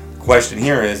 But the question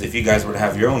here is, if you guys were to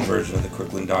have your own version of the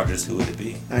Crooklyn Dodgers, who would it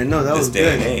be? I know that this was day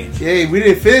good. And age. Yeah, we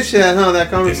didn't finish that, that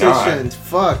conversation.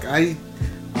 Fuck,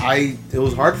 it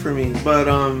was hard for me, but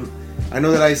I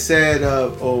know that I said,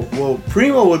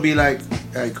 Primo would be like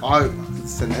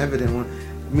it's an evident one.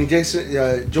 I mean,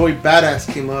 Joey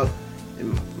Badass came up.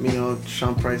 And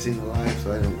Sean Price ain't alive,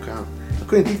 so I don't count. I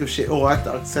couldn't think of shit. Oh, I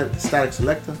thought Static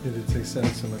Selector. You did say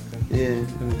Static Selector. Yeah. And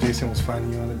then Jason was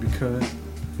fighting you on it because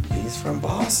he's from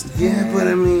Boston. Yeah, but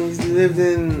I mean, he's lived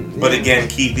in. But again,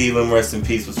 Keith Elam, rest in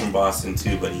peace, was from Boston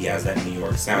too. But he has that New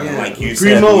York sound. Yeah. And like you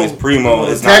said, who is Primo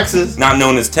is Texas. not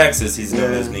known as Texas. He's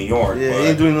known as New York. Yeah, but, he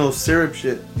ain't doing no syrup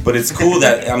shit. But it's cool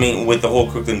that, I mean, with the whole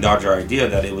Crooklyn Dodger idea,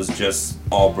 that it was just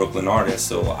all Brooklyn artists.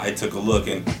 So I took a look,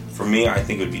 and for me, I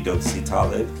think it would be dope to see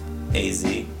Talib, AZ,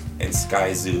 and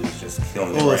Sky Zoo just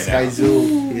killing it right Sky now.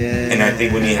 Zoo, yeah. And I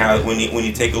think when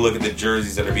you take a look at the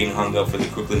jerseys that are being hung up for the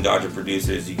Crooklyn Dodger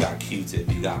producers, you got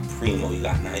Q-Tip, you got Primo, you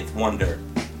got Ninth Wonder.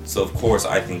 So of course,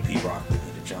 I think Pete Rock would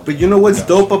need to jump. But you know what's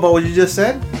dope about what you just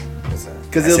said? What's that?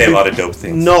 Because I say a lot of dope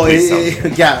things. No,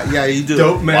 yeah, you do.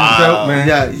 Dope man, dope man.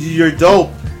 Yeah, you're dope.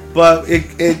 But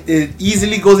it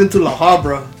easily goes into La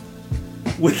Habra.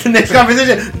 With the next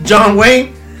conversation, John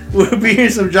Wayne. We'll be hearing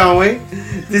some John Wayne.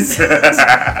 This is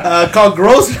called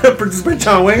Gross, produced by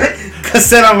John Wayne.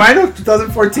 Cassette on Vinyl,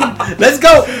 2014. Let's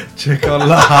go. Check out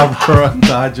La Habra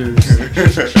Dodgers.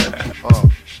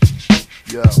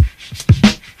 Yo.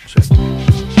 Check it.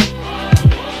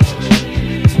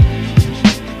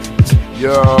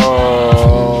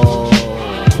 Yo.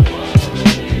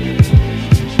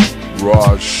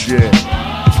 Raw shit.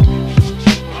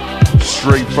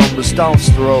 Straight from the Stone's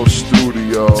Throw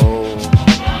studio.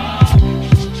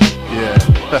 Yeah.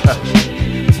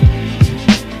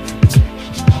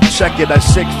 Check it, I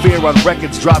sick fear on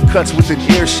records, drop cuts within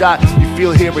earshot. You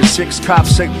feel hearing 6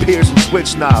 cops, sick peers and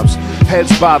switch knobs.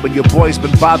 Heads bobbing, your boy's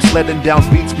been bobsledding down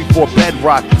beats before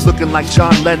bedrock. Looking like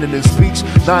John Lennon in speech.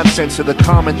 Nonsense to the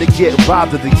common, they get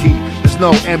robbed of the key. There's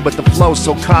no end but the flow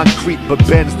so concrete, but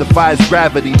bends defies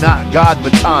gravity, not God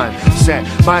but time. Set,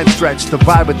 mind stretch, the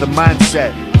vibe with the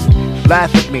mindset.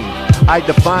 Laugh at me, I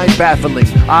define baffling.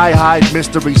 I hide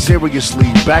mystery seriously.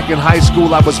 Back in high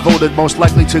school I was voted most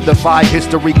likely to defy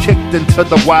history. Kicked into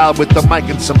the wild with the mic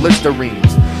and some Listerine.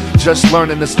 Just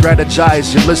learning to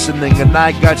strategize, you're listening. And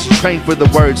I got you trained for the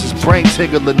words, it's brain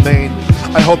tickling, man.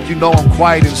 I hope you know I'm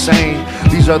quite insane.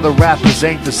 These other rappers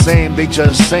ain't the same, they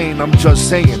just saying, I'm just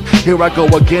saying. Here I go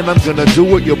again, I'm gonna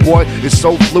do it, your boy is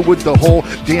so fluid. The whole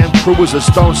damn crew is a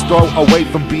stone's throw away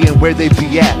from being where they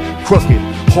be at. Crooked,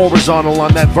 horizontal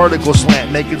on that vertical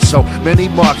slant, making so many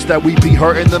marks that we be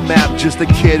hurting the map. Just a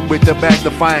kid with the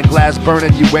magnifying glass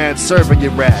burning you and serving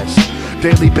your ass.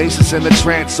 Daily basis in a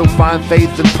trance, so find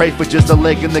faith and pray for just a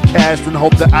leg in the cast and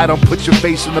hope that I don't put your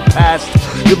face in the past.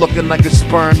 You're looking like a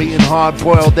sperm eating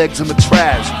hard-boiled eggs in the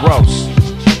trash. Gross.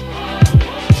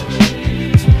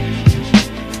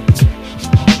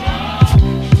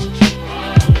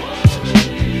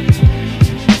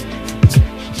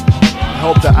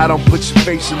 Hope that I don't put your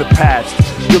face in the past.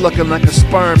 You're looking like a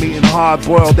sperm eating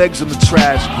hard-boiled eggs in the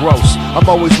trash. Gross. I'm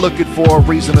always looking for a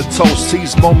reason to toast.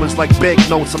 Seize moments like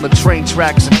banknotes on the train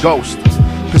tracks and Ghost.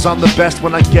 Cause I'm the best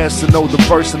when I guess and know the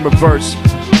verse in reverse.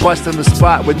 Busting the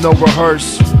spot with no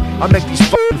rehearse. I make these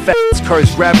fucking fats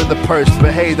curse, grabbing the purse.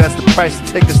 But hey, that's the price to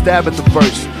take a stab at the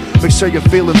verse. Make sure your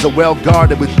feelings are well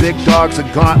guarded with big dogs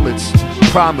and gauntlets.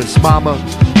 Promise, mama,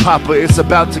 papa, it's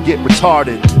about to get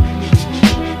retarded.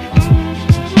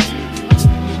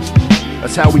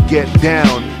 That's how we get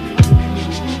down.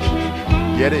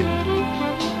 Get it?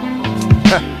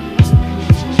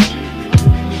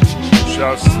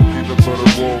 Shouts to Peanut Butter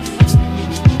Wolf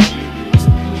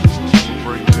for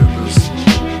bringing in this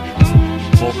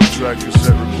multi-track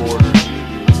cassette recorder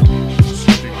so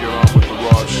you can get on with the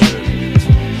raw shit.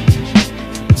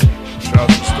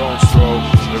 Shouts to Stone's Throw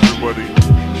and everybody in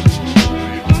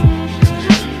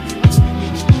here.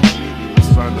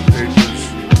 Sign the papers.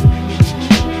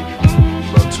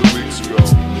 About 2 weeks ago,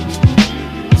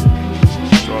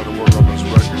 started to work on this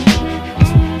record.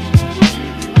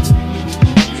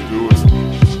 Let's do it.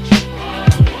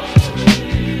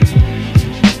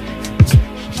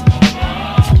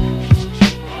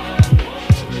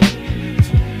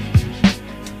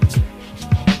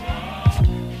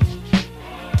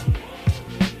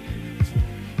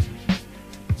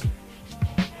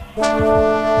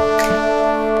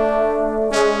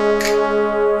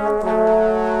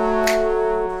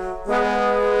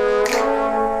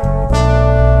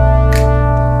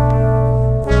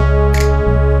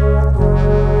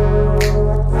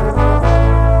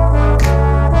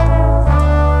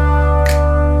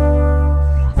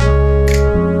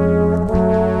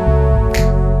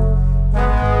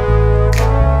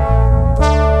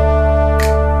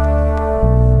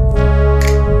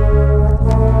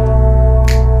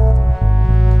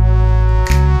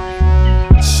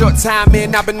 Time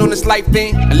in, I've been on this life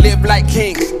thing. I live like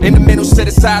kings. In the middle, set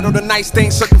aside all the nice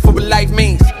things, searching for what life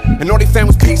means. and all they found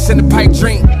was peace in the pipe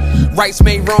dream. Rights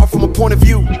made wrong from a point of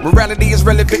view. Morality is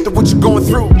relevant to what you're going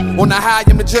through. On the high,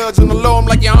 I'm the judge. On the low, I'm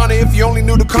like your honor. If you only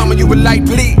knew the karma, you would like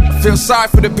bleed. I feel sorry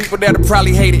for the people that'll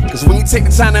probably hate it. Cause when you take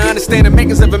the time to understand the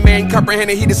makings of a man, comprehend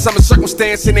the heat of summer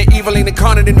circumstance, and the evil ain't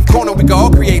incarnate in the corner, we can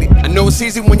all create it. I know it's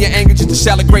easy when you're angry, just a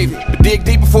shallow gravy. But dig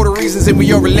deeper for the reasons and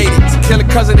we all related. To kill a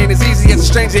cousin ain't as easy as a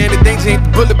stranger, and the danger ain't the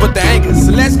bullet but the anger.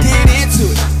 So let's get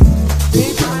into it.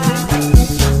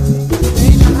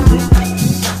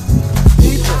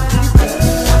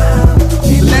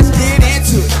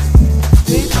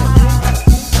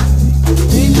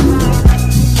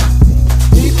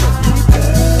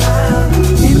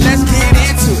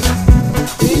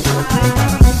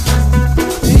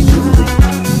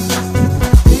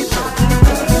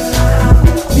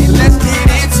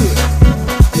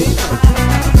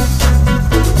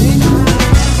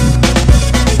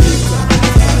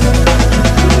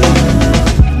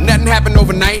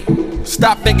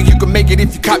 Stop thinking you can make it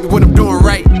if you copy what I'm doing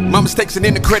right. My mistakes ain't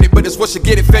in the credit, but it's what you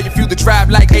get it. Failure fuel the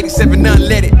drive like 87, none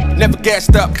let it. Never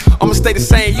gassed up, I'ma stay the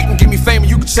same. You can give me fame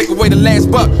and you can take away the last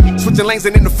buck. Switching lanes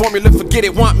ain't in the formula, forget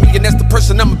it. Want me and that's the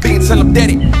person I'ma be until I'm dead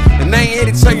it. And I ain't here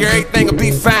to tell you everything'll be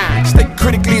fine. Stay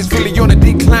critically, it's really on a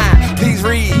decline. Please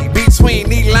read between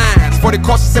these lines. For the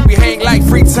courses that we hang like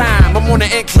free time. I'm on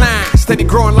the incline, steady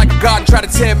growing like a garden, try to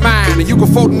tend mine. And you go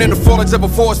folding in the foliage of a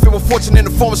forest, filled with fortune in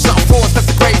the form of something for us, that's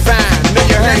a grapevine. Know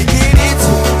you heard it.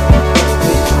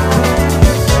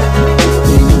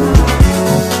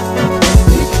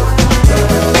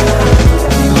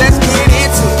 Let's get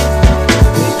into it.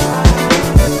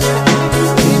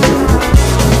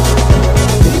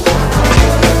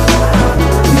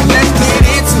 Let's get into it. Let's get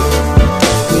into it.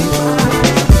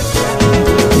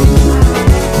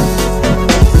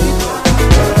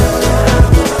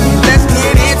 Let's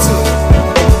get into it.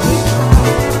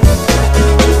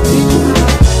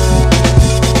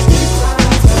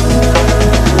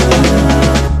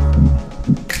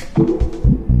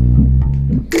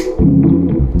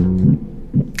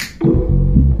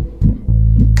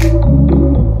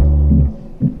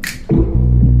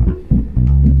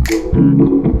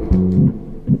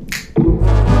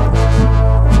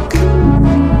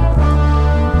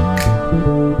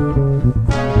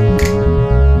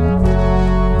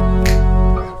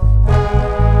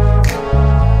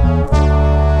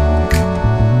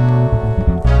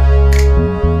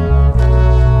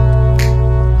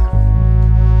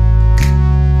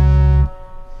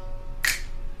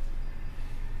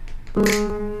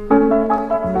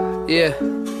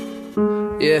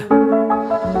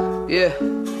 Yeah.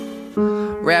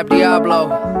 Rap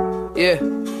Diablo. Yeah.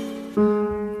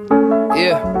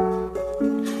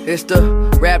 It's the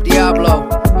Rap Diablo.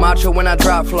 Macho when I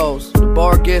drop flows. The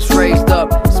bar gets raised up.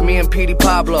 It's me and Petey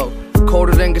Pablo.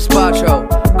 Colder than Gazpacho.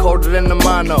 Colder than the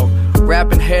mono.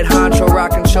 Rapping head honcho.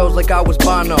 Rocking shows like I was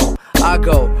Bono. I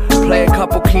go play a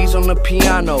couple keys on the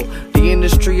piano. The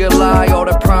industry a lie, all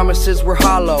the promises were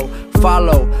hollow.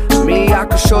 Follow me, I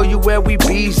can show you where we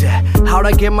bees at. How'd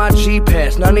I get my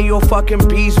G-Pass? None of your fucking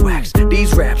beeswax.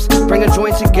 These raps bring a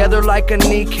joint together like a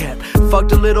kneecap.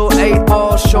 Fucked a little 8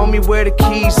 ball, show me where the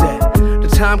keys at. The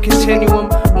time continuum,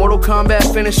 Mortal Kombat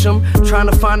finish 'em. Trying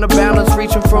to find the balance,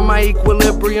 reaching for my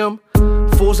equilibrium.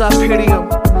 Fools, I pity 'em.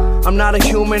 I'm not a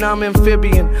human, I'm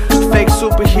amphibian. Fake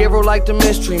superhero like the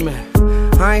Mystery Man.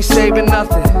 I ain't saving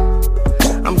nothing.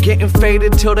 I'm getting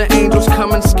faded till the angels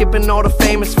come and skipping all the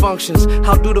famous functions.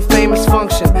 How do the famous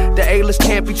function? The A-list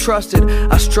can't be trusted.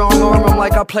 I strong arm 'em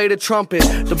like I play the trumpet.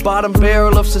 The bottom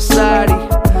barrel of society.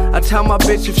 I tell my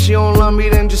bitch if she don't love me,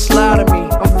 then just lie to me.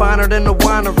 I'm finer than the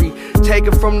winery.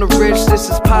 Taken from the rich, this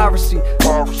is piracy.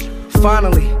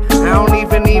 Finally, I don't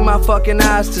even need my fucking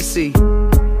eyes to see.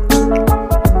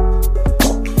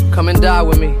 Come and die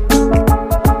with me.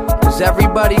 Cause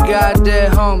everybody got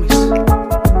dead homies.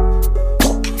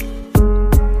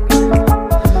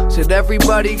 Said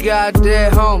everybody got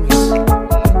dead homies.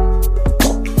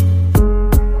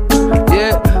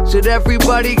 Yeah, said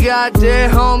everybody got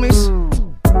dead homies.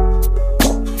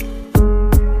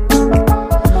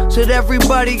 Said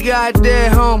everybody got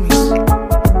dead homies.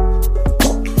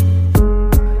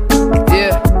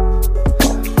 Yeah.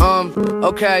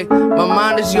 Okay, my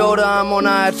mind is Yoda, I'm on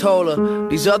Ayatollah.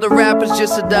 These other rappers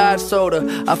just a diet soda.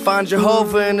 I find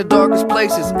Jehovah in the darkest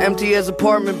places, empty as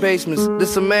apartment basements.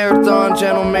 This a marathon,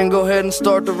 gentlemen, go ahead and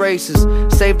start the races.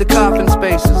 Save the coffin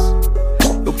spaces.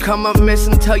 You'll come up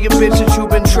missing, tell your bitch that you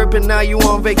been tripping, now you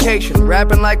on vacation.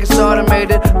 Rapping like it's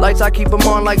automated, lights I keep them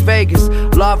on like Vegas.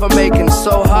 Lava making,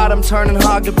 so hot I'm turning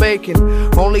hog to bacon.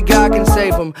 Only God can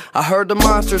save him, I heard the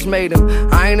monsters made him.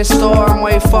 I ain't a star, I'm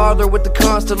way farther with the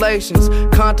constellations.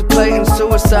 Contemplating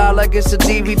suicide like it's a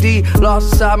DVD.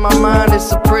 Lost inside my mind,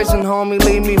 it's a prison, homie,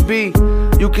 leave me be.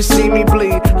 You can see me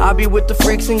bleed, I be with the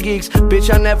freaks and geeks.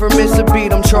 Bitch, I never miss a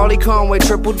beat, I'm Charlie Conway,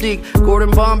 Triple D,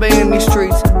 Gordon Bombay in these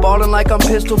streets. Ballin' like I'm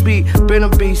Pistol Beat, been a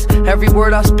beast. Every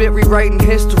word I spit, rewriting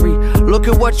history. Look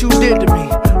at what you did to me,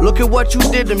 look at what you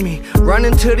did to me.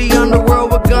 Running to the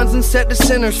underworld with guns and set the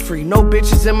sinners free. No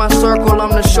bitches in my circle,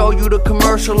 I'm to show you the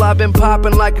commercial. I've been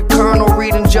popping like a colonel,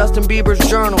 reading Justin Bieber's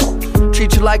journal.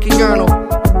 Treat you like a urinal.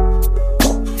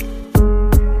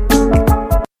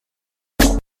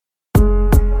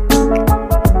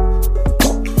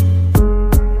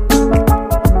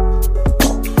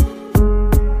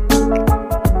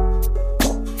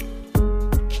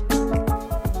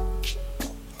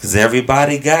 Cause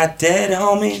everybody got dead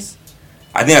homies.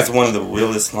 I think that's one of the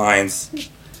realest lines,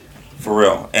 for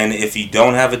real. And if you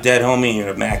don't have a dead homie and you're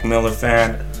a Mac Miller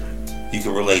fan, you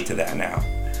can relate to that now.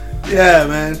 Yeah,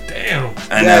 man. Damn.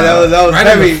 And, yeah, that was right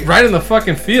heavy. Right in the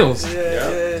fucking feels.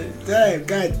 Yeah. Damn,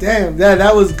 god damn.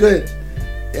 That was good.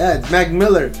 Yeah, Mac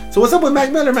Miller. So what's up with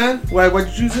Mac Miller, man? Why'd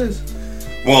you choose this?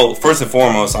 Well, first and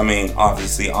foremost, I mean,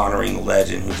 obviously honoring a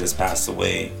legend who just passed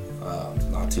away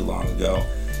not too long ago.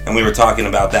 And we were talking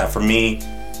about that. For me,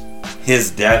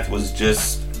 his death was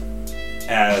just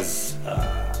as...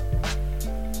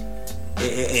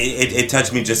 It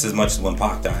touched me just as much as when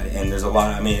Pac died. And there's a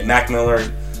lot... I mean, Mac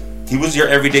Miller, he was your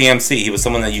everyday MC. He was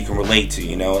someone that you can relate to,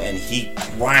 you know? And he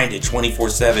grinded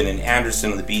 24/7. And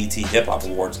Anderson of the BET Hip Hop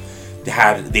Awards,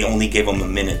 they only gave him a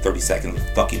minute, 30 seconds.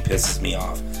 It fucking pisses me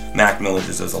off. Mac Miller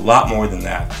deserves a lot more than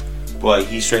that. But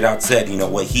he straight out said, you know,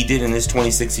 what he did in his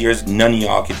 26 years, none of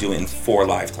y'all could do it in 4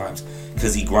 lifetimes.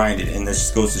 Because he grinded. And this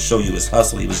just goes to show you his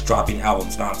hustle. He was dropping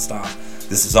albums nonstop.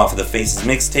 This is off of the Faces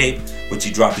mixtape, which he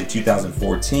dropped in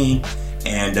 2014.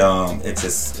 And it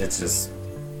just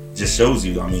shows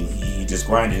you, I mean, he just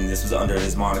grinded. And this was under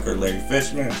his moniker, Larry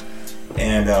Fishman.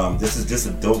 And this is just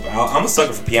a dope album. I'm a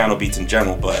sucker for piano beats in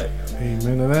general, but...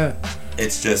 Amen to that.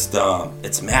 It's just,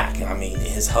 it's Mac. I mean,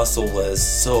 his hustle was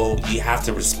so, you have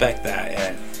to respect that.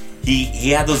 And he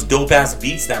had those dope ass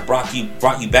beats that brought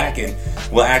you back. And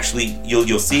well, actually,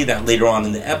 you'll see that later on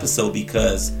in the episode,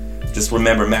 because just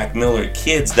remember, Mac Miller,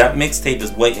 Kids, that mixtape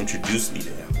is what introduced me to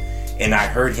him. And I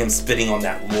heard him spitting on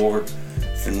that Lord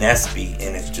Finesse beat,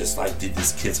 and it's just like, dude,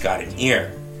 this kid's got an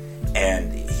ear.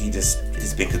 And he's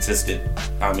been consistent.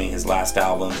 I mean, his last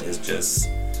album is just,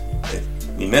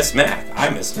 we miss Mac. I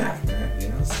miss Mac, man. You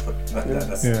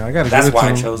know, that's why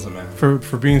I chose him, man.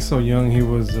 For being so young,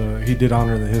 he did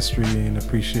honor the history and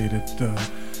appreciated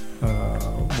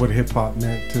what hip hop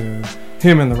meant to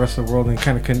him and the rest of the world,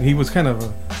 and he was kind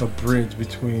of a bridge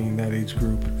between that age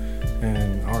group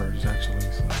and ours, actually.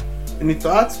 So. Any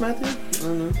thoughts, Matthew? I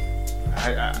don't know.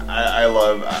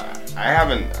 I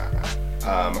haven't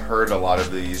heard a lot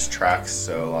of these tracks,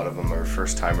 so a lot of them are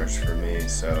first timers for me.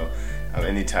 So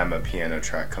anytime a piano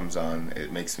track comes on,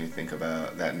 it makes me think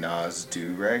about that Nas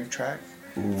Do-Rag track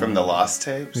from the Lost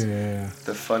Tapes. Yeah.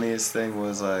 The funniest thing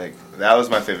was, like, that was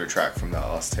my favorite track from the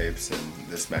Lost Tapes and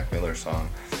this Mac Miller song.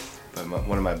 But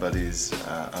one of my buddies'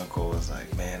 uncle was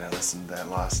like, man, I listened to that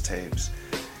Lost Tapes,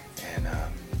 and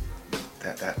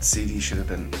that CD should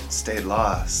have stayed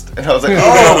lost. And I was like,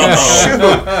 oh,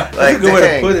 shoot. Like, good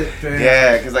way to put it. Man.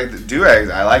 Yeah, because like the do-rags,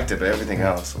 I liked it, but everything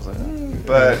else was like,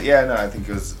 But yeah, no, I think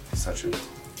it was such a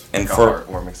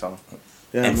heartwarming song.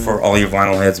 Yeah, and for all your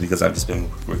vinyl heads, because I've just been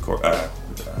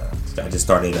I just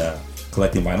started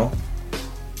collecting vinyl.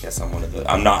 Yes,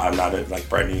 I'm not a like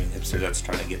brand new hipster that's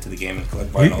trying to get to the game and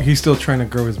collect vinyl. He's still trying to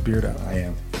grow his beard out.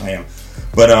 I am.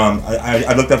 But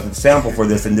I looked up the sample for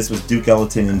this, and this was Duke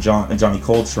Ellington and Johnny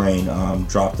Coltrane,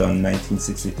 dropped on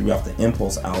 1963 off the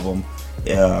Impulse album.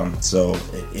 So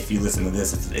if you listen to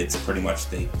this, it's pretty much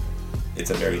it's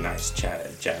a very nice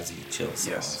jazzy chill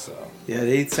song. Yes. So yeah,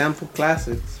 they sample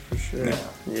classics for sure.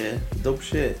 Yeah, dope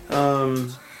shit.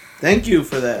 Thank you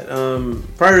for that.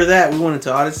 Prior to that, we went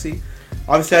into Odyssey.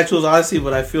 Obviously, I chose Odyssey,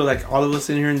 but I feel like all of us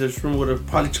in here in this room would have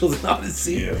probably chosen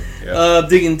Odyssey. Yeah.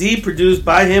 Digging Deep, produced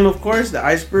by him, of course. The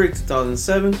Iceberg,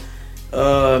 2007.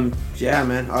 Yeah,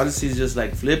 man, Odyssey's just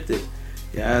like flipped it.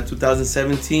 Yeah,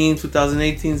 2017,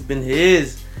 2018's been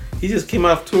his. He just came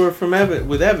off tour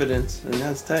with Evidence, and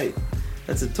that's tight.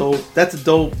 That's a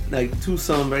dope like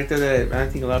twosome right there that I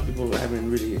think a lot of people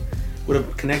haven't really would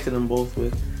have connected them both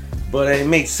with. But it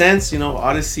makes sense, you know.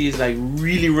 Odyssey is like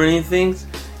really running things,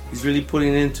 He's really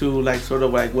putting into like sort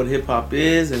of like what hip hop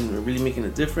is and really making a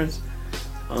difference.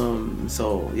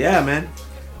 So yeah, man,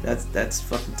 that's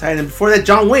fucking tight. And before that,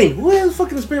 John Wayne. Who has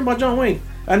fucking experience about John Wayne?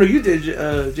 I know you did,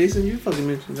 Jason. You fucking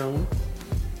mentioned John Wayne.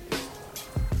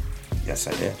 Yes,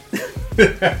 I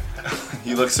did.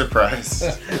 You look surprised.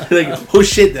 Like, oh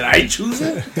shit, did I choose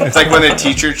it? It's like when a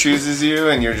teacher chooses you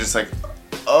and you're just like,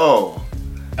 oh.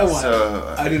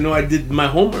 So I didn't know I did my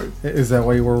homework. Is that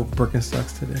why you wore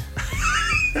Birkenstocks today?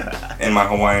 And my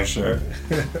Hawaiian shirt.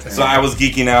 So I was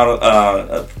geeking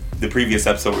out. The previous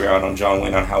episode we were out on John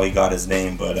Wayne on how he got his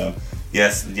name, but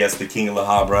yes, the King of La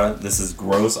Habra. This is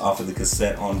Gross off of the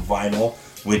cassette on vinyl,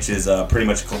 which is pretty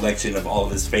much a collection of all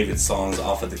of his favorite songs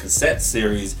off of the cassette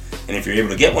series. And if you're able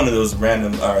to get one of those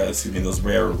those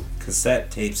rare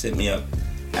cassette tapes, hit me up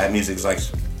at Music's like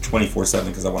 24/7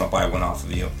 because I want to buy one off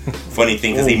of you. Funny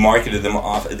thing, because he marketed them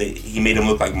off. He made them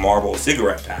look like Marlboro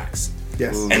cigarette packs.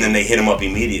 Yes. And then they hit him up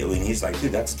immediately, and he's like,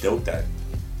 "Dude, that's dope." That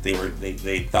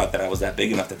they thought that I was that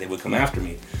big enough that they would come after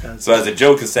me. So as a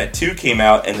joke, cassette 2 came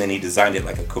out, and then he designed it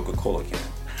like a Coca-Cola can.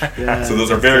 Yeah. So those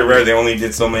are very rare. They only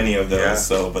did so many of those. Yeah.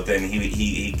 So, but then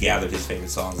he gathered his favorite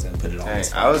songs and put it on. Hey,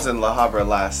 I was in La Habra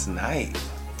last night.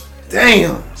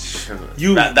 Damn.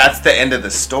 That's the end of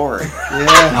the story.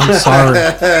 Yeah. I'm sorry.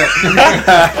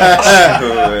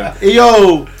 Hey,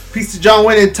 yo, peace to John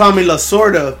Wayne and Tommy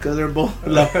Lasorda, because they're both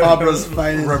La Habra's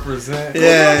finest. Represent.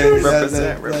 Yeah.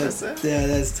 Represent. Yeah,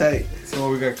 that's tight. So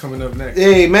what we got coming up next?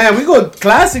 Hey, man, we go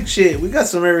classic shit. We got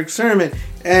some Eric Sermon.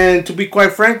 And to be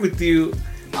quite frank with you,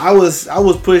 I was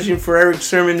pushing for Eric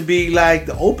Sermon to be like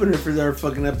the opener for their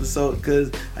fucking episode,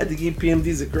 because I think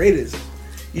EPMD's the greatest.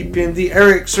 EPMD,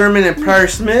 Eric Sermon, and Pryor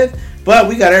Smith. But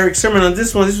we got Eric Sermon on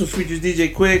this one. This one features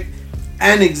DJ Quick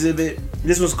and Exhibit.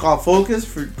 This one's called Focus,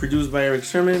 produced by Eric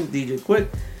Sermon, DJ Quick.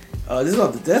 This is how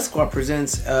the Death Squad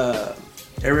presents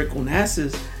Eric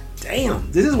Onassis.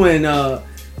 Damn, this is when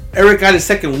Eric got his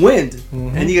second wind,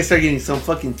 and he started getting some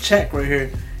fucking check right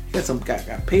here. He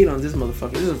got paid on this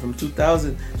motherfucker. This is from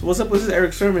 2000. So what's up with this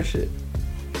Eric Sermon shit?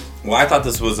 Well, I thought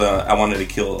this was I wanted to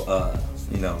kill a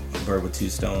bird with two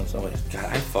stones. Oh, God,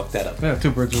 I fucked that up. Yeah,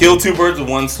 two birds. Kill two birds with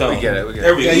one stone. We get it.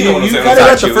 Yeah, you got it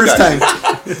right the first time.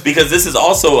 Because this is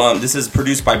also this is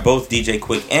produced by both DJ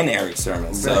Quick and Eric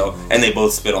Sermon. So and they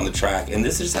both spit on the track. And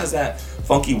this just has that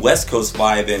funky West Coast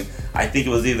vibe. And I think it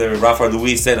was either Rafa or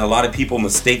Luis said a lot of people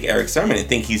mistake Eric Sermon and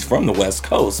think he's from the West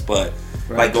Coast, but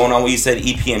like going on what you said,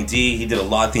 EPMD, he did a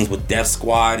lot of things with Death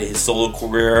Squad, his solo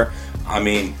career. I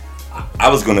mean, I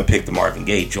was going to pick the Marvin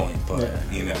Gaye joint, but,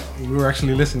 We were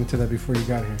actually listening to that before you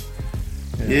got here.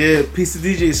 Yeah, piece of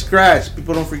DJ Scratch.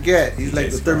 People don't forget. He's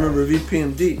like the third member of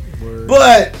EPMD.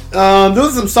 But there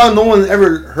was some song no one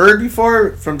ever heard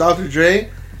before from Dr. Dre.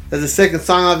 That's the second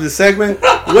song of the segment.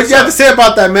 What you have to say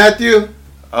about that, Matthew?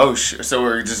 Oh, so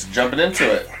we're just jumping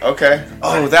into it. Okay.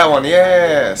 Oh, that one.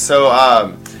 Yeah. So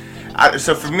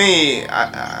for me,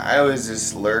 I always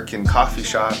just lurk in coffee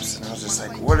shops, and I was just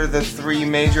like, what are the 3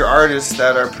 major artists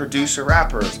that are producer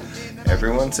rappers?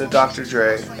 Everyone said Dr.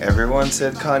 Dre, everyone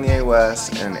said Kanye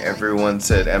West, and everyone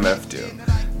said MF Doom.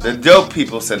 The dope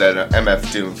people said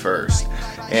MF Doom first.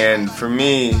 And for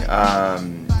me, I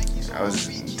was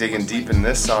digging deep in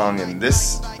this song, and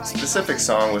this specific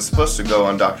song was supposed to go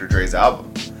on Dr. Dre's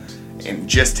album, and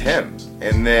just him.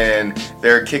 And then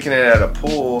they're kicking it at a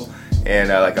pool, and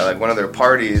like one of their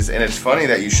parties. And it's funny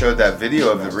that you showed that video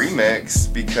of the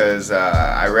remix, because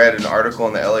I read an article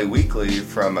in the LA Weekly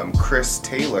from Chris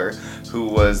Taylor, who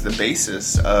was the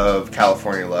bassist of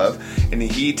California Love, and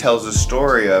he tells a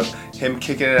story of him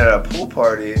kicking it at a pool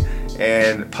party,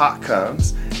 and Pac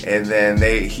comes, and then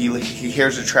he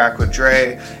hears a track with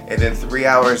Dre, and then 3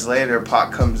 hours later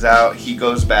Pac comes out, he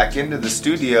goes back into the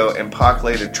studio, and Pac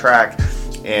laid a track,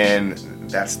 and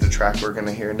that's the track we're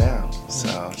gonna hear now.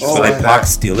 So did Pac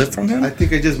steal it from him? I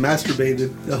think I just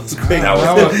masturbated. That was great.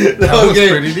 That was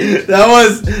pretty deep. That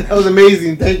was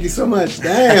amazing. Thank you so much.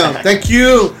 Damn. Thank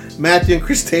you, Matthew and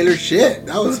Chris Taylor. Shit,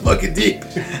 that was fucking deep.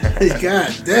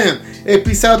 God damn. Hey,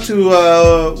 peace out to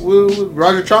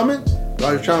Roger Troutman.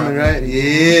 Roger Troutman, right?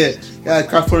 Yeah.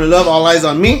 California Love. All Eyes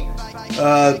on Me.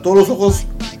 Todos los ojos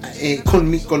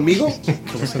conmigo.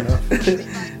 Close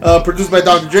enough. Produced by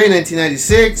Dr. Dre,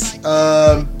 1996.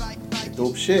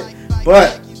 Dope shit.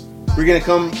 But we're gonna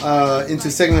come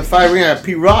into segment 5. We're gonna have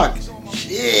P-Rock.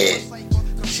 Shit.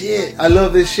 I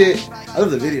love this shit. I love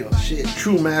the video. Shit.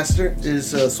 True Master is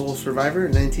Soul Survivor,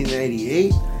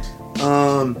 1998.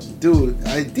 Dude,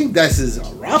 I think this is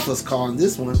Rafa's call on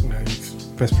this one.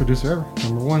 Best producer ever,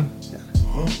 number 1. Yeah.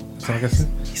 That's all I can say.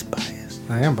 He's biased.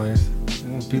 I am biased.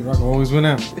 Pete Rock always win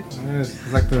out. It's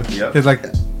like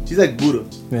he's like Buddha.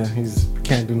 Yeah, he's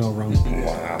can't do no wrong.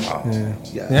 Wow.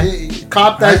 Yeah. Hey,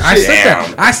 cop that I shit. said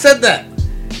that. I said that.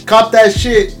 Cop that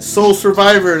shit. Soul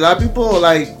Survivor. A lot of people,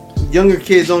 like younger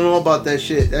kids, don't know about that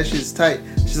shit. That shit's tight.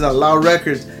 She's a Loud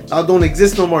Records. Loud don't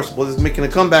exist no more. Suppose it's making a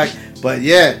comeback. But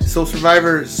yeah, Soul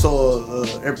Survivor.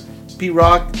 Pete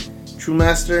Rock, True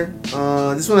Master.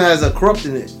 This one has a Corrupt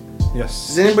in it. Yes.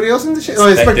 Is anybody else in the shit? Oh,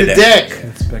 Inspector Deck.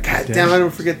 Inspector God Deck. damn, I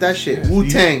didn't forget that shit. Wu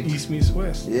Tang. East meets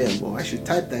West. Yeah, well, I should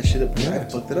type that shit up. I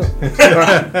fucked it up. All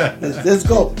right, let's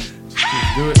go.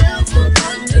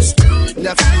 Let's do it.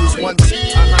 Nephews, one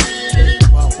team.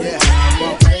 Yeah.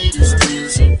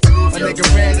 A nigga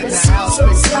ran in the house, big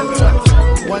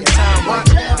one time, one.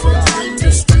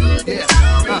 Yeah.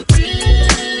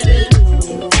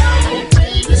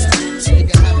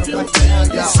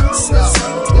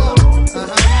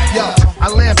 Yo, I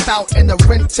laughed out in the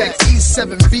Rentec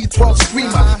E7 V12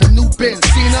 Screamer, the new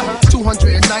Benzina,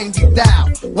 290 dial.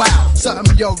 Wow,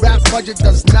 something your rap budget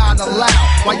does not allow.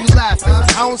 Why you laughing?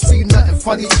 I don't see nothing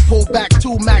funny. Pull back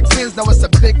 2 Mac 10s, now it's a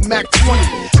Big Mac 20.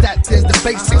 That is the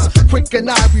basics. Quick and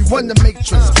I, we run the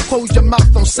matrix. Close your mouth,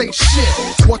 don't say shit.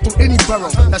 Walk through any borough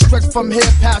that stretch from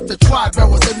here past the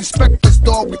tri-barrels. They respect this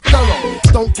dog, we thorough.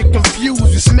 Don't get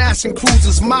confused, you smashing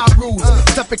cruisers, my rules.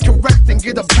 Step it correct and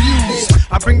get abused.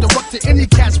 I bring the rock to any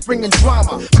cats bringing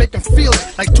drama. Make them feel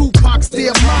it like Tupac's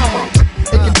dear mama.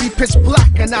 It can be pitch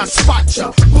black and I spot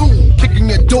ya. Boom, kicking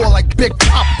your door like Big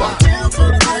Papa.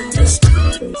 Never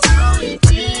understood how he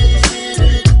did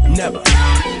it. Never.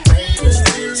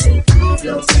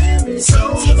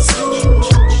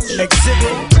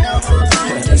 Exhibit.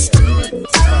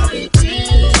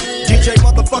 DJ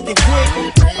motherfucking Quick.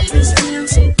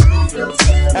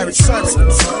 Eric Sunson.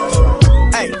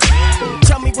 Hey,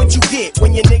 tell me what you get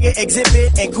when your nigga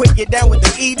Exhibit and Quick get down with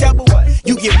the E double.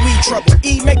 You get weed trouble.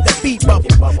 E make the beat bubble.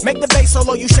 Make the bass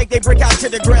solo, you shake they brick out to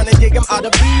the ground and dig them out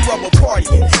of B-rubble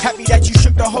partying. Happy that you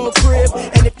shook the whole crib.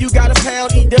 And if you got a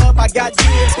pound, E-dub, I got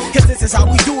dibs. Cause this is how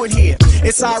we do it here.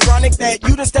 It's ironic that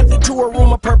you done stepped into a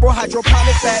room of purple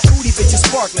hydroponic fat booty bitches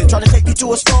sparkling. Trying to take you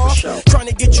to a star. Trying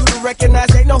to get you to recognize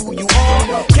they know who you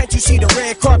are. Can't you see the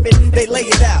red carpet? They lay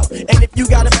it out. And if you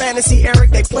got a fantasy, Eric,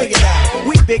 they play it out.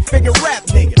 We big figure rap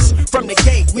niggas. From the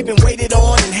gate, we've been waited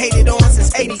on and hated on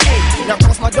since 88. Now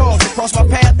cross my dogs and cross my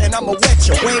path and I'ma wet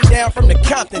you. Way down from the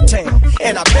Compton town.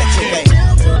 And I bet you they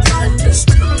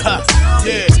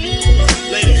yeah.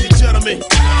 Ladies and gentlemen,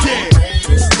 yeah.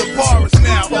 The bar is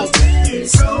now open.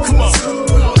 Come on.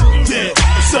 Yeah,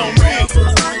 it's on me.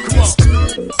 Come on.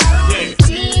 Yeah.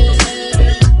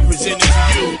 Presenting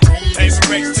to you.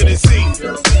 A-Rex to the Z.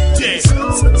 Yeah.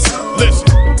 Listen.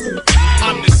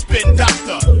 I'm the spin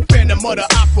doctor. Phantom of the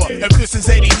opera. If this is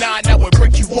 89, that would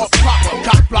break you off proper.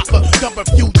 Cock blocker. Dump a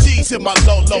few G's in my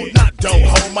low-low. Not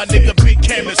do-ho. My nigga Big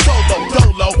Cam is solo.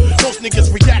 Dolo. Most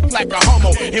niggas react like a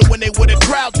homo. And when they with a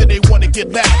crowd, then they wanna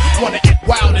get loud. Wanna act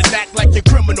wild and act like the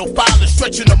criminal file is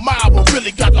stretching a mile, but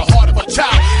really got the heart of a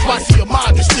child. Spicy your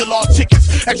mind is still all tickets.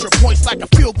 Extra points like a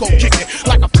field goal kicking.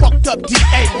 Like a fucked up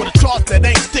DA with a toss that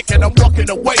ain't sticking. I'm walking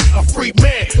away a free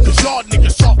man. Cause y'all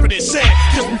niggas softer than sand.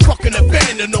 Just be fucking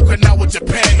abandoned Okinawa,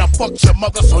 Japan. I fucked your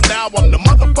mother, so now I'm the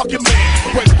motherfucking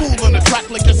man. Break fool on the track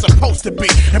like you're supposed to be.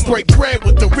 And break bread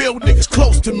with the real niggas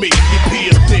close to me. The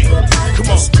PFD. Come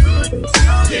on.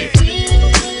 Yeah.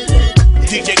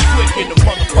 DJ Quick in the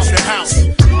motherfucking house.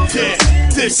 Yeah,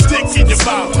 this stick in your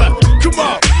mouth. Come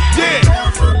on. Yeah.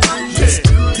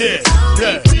 Yeah.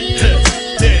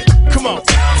 Come on.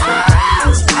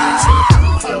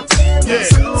 Yeah.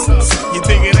 You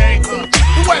think it ain't?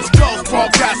 The West Coast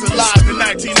broadcasting live in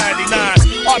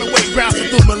 1999. All the way bouncing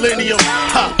through Millennium.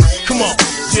 Come on.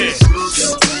 Yeah.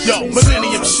 Yo,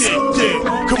 Millennium shit.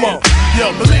 Yeah. Come on.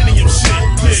 Yo, Millennium shit.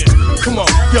 Yeah. Come on.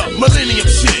 Yo, Millennium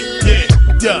shit. Yeah.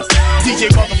 Yeah, DJ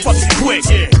motherfucking Quick,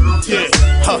 yeah, so,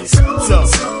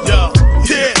 yo,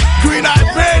 yeah, Green Eye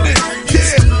Bandit,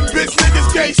 yeah, bitch niggas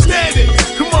can't stand it,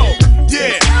 come on,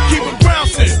 yeah, keep it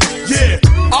bouncing, yeah,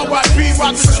 R.I.P.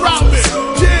 Rock the Troutman,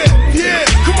 yeah,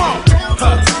 come on,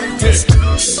 yeah,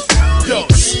 yo,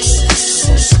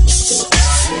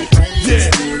 yeah,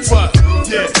 what,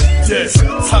 yeah, it's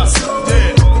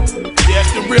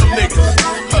the real niggas,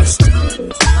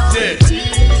 yeah,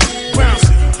 bouncing.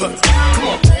 Come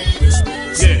on.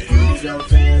 Yeah.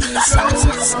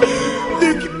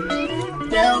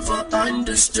 Never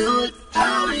understood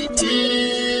how he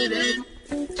did it.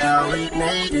 How he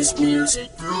made his music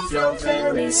prove your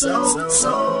very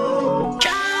soul.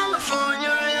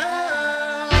 California.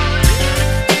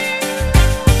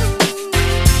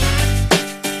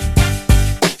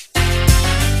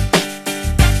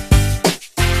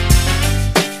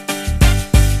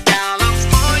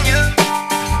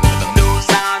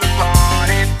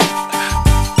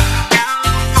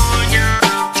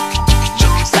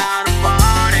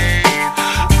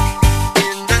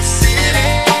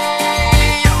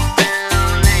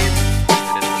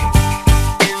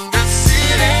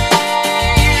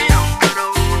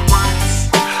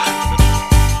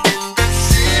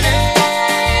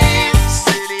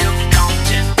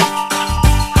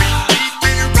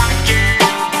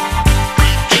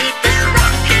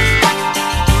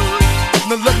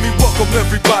 welcome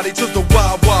everybody to the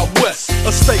Wild Wild West.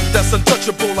 A state that's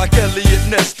untouchable like Elliot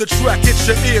Ness. The track hits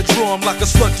your eardrum like a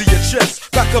slug to your chest.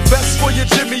 Pack a vest for your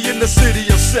Jimmy in the city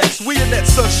of sex. We in that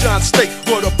sunshine state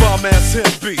where the bomb ass him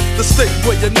be. The state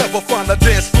where you never find a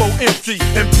dance floor empty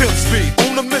and pimp speed.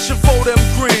 On a mission for them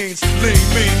greens. Lean,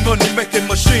 mean, money making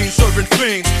machines, serving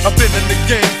fiends. I've been in the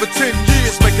game for 10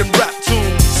 years making rap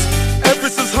tunes.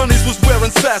 Ever since Honeys was wearing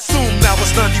Sassoon, now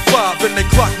it's 95 and they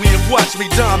clock me and watch me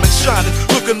diamond shining,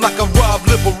 looking like a Rob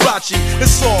Liberace.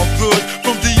 It's all good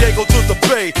from Diego to the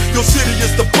Bay. Your city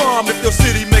is the bomb if your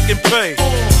city making pay.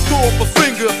 Throw up a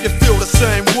finger if you feel the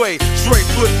same way. Straight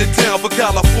putting it down for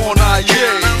California,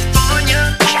 yeah.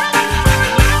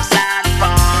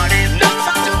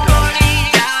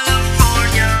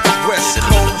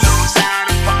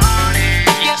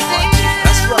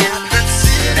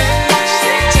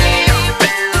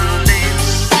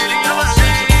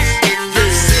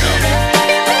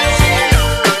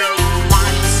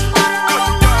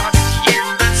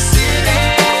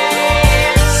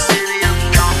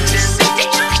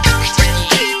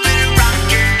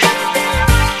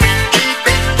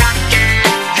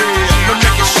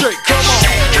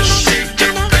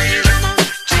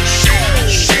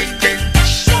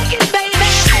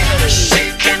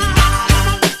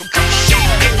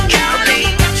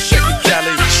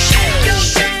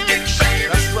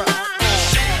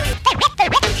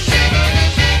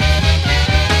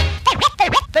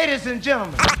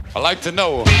 I'd like to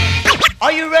know,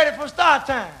 are you ready for start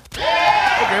time?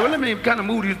 Okay, well, let me kind of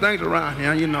move these things around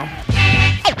here, you know.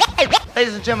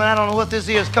 Ladies and gentlemen, I don't know what this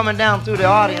is coming down through the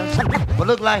audience, but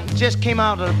look like it just came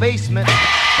out of the basement. You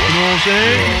know what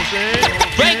I'm saying?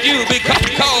 Thank you,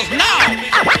 because now.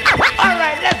 All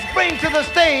right, let's bring to the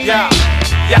stage. Yeah,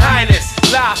 Your Highness,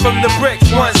 live from the bricks,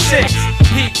 1-6.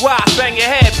 Peak wide, bang your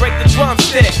head, break the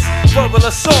drumsticks. Verbal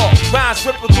assault, rhymes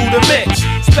ripple through the mix.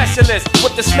 Specialist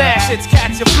with the smash hits,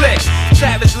 catch your flicks.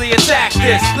 Savagely attack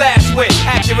this, blast with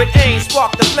accurate aim.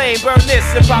 Spark the flame, burn this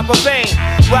in proper vein.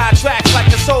 Ride tracks like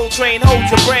a soul train, hold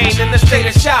your brain. In the state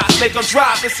of shock, make them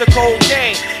drop, it's a cold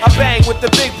game. I bang with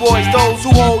the big boys, those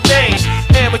who hold names.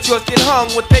 Amateurs get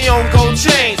hung with their own gold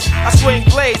chains. I swing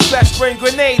blades, best bring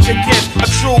grenades against a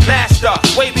true master.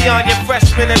 Way beyond your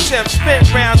freshman attempt. Spent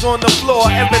rounds on the floor,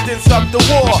 evidence of the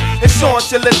war. It's on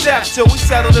till the death, till we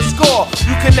settle the score.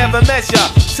 You can never measure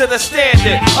to the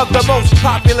standard of the most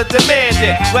popular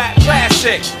demanded rap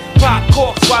classic. Pop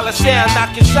corks while the sound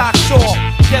knock your socks off.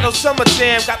 Ghetto summer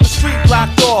jam got the street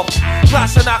blocked off.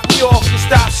 Plus to knock me off, you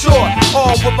stop short.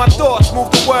 On with my thoughts, move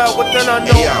the world with an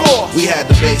unknown force. We had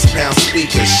the bass pound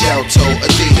speakers, shell toe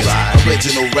Adidas.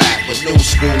 Original rap with new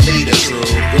school leaders.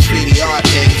 Graffiti art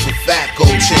names with fat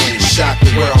gold chains. Shock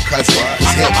the world cause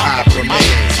hip hop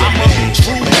remains. I'm a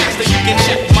true master, you can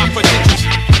check my credentials.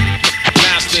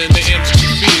 Master in the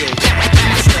MC field.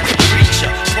 Master,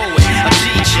 preacher, poet, a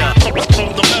teacher.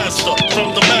 From the master,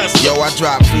 from the master. Yo, I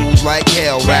drop fools like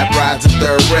hell, rap rides a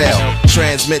third rail.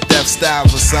 Transmit deaf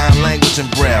styles with sign language and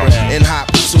braille. In hot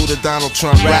pursuit of Donald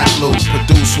Trump rap loop.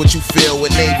 Produce what you feel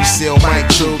with Navy SEAL Mike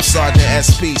Troop, Sergeant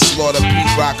SP, Slaughter,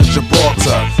 Pete Rocker,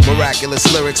 Gibraltar. Miraculous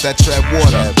lyrics that tread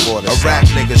water. A rap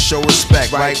nigga, show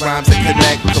respect, write rhymes that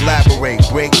connect, collaborate,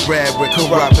 break bread with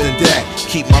corrupt and deck.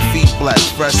 Keep my feet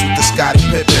blessed, fresh with the Scottie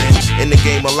Pippen. In the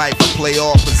game of life, I play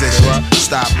all positions.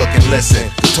 Stop, look and listen.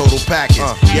 The total package,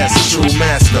 yes, a true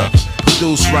master.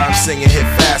 Produce, rhyme, sing, and hit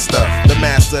faster. The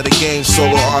master of the game,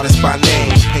 solo artist by name.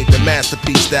 Paint the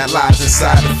masterpiece that lies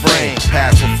inside the frame.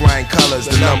 Pass with flying colors,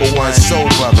 the #1 soul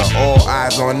brother. All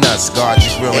eyes on us, guard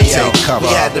your grill and take cover.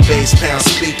 We had the bass pound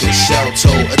speakers, shell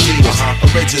toe Adidas.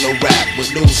 Original rap with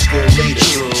new school leaders.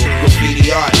 Graffiti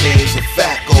art names with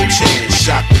fat gold chains.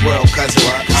 Shock the world cause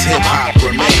hip hop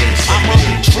remains. I'm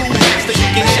a true master, you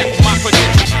can check my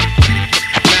credentials.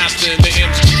 Master in the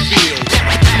MC field.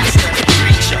 Master,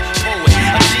 preacher, poet,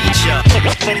 a teacher.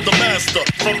 From the master,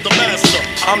 from the master.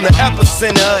 I'm the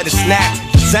epicenter of the snatch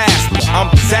disaster. I'm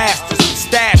disasters,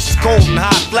 stashes, golden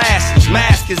hot flashes.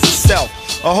 Mask is itself.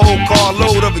 A whole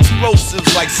carload of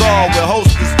explosives like Saw with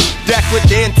hostess. Deck with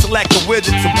the intellect of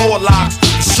wizards and warlocks.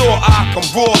 Sure ock, I'm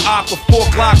raw ock with 4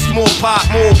 clocks. More pop,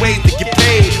 more ways to get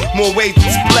paid. More ways to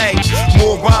display.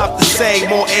 More rhymes to say,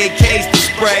 more AKs to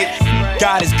spray.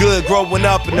 God is good growing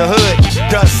up in the hood.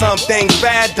 Done some things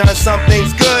bad, done some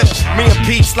things good. Me and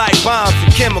Pete's like bombs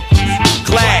and chemicals.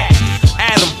 Glass,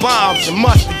 atom bombs and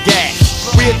mustard gas.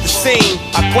 We at the scene,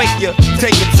 I quake you,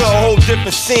 take it to a whole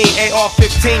different scene.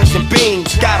 AR-15s and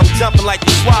beams, got them jumping like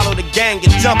you swallow the gang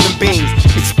and jumping beans.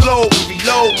 Explode and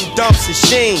reload and dumps and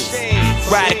sheens.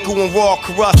 Radical and raw,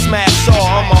 corrupt, smash all.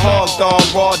 I'm a hog dog,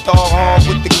 raw dog, hard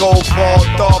with the gold ball,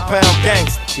 dog pound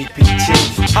gangster.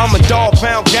 DPG. I'm a dog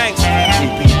pound gangster,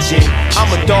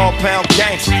 I'm a dog pound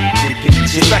gangster.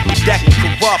 Respect the deck and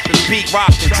corrupt and beat, rock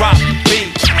and drop and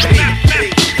beat.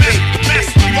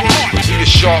 Be the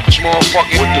sharpest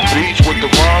motherfucker with the beats, with the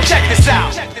rhymes. Check this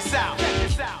out.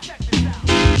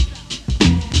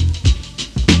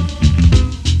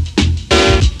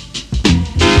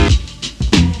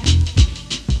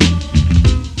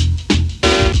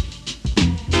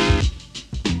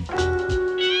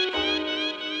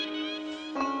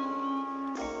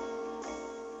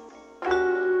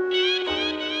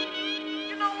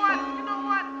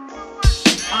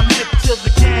 I'm hip to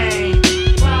the game.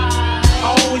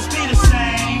 I'll always be the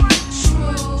same.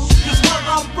 Cause while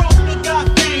I'm broke, I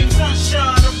got fame,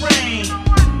 sunshine or rain.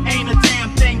 Ain't a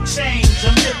damn thing changed.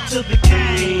 I'm hip to the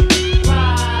game.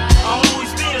 I'll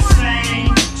always be the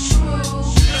same.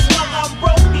 Cause while I'm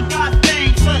broke, I got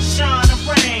fame, sunshine or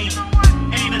rain.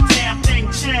 Ain't a damn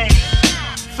thing changed.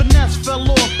 Finesse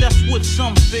fell off, that's what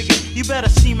some figured. You better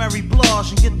see Mary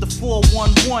Blige and get the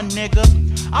 411, nigga.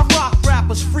 I rock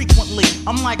rappers frequently,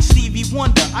 I'm like Stevie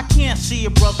Wonder. I can't see a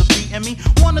brother beating me.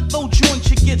 Wanna throw joints,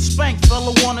 you get spanked,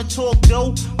 fella. Wanna talk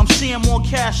dough? I'm seeing more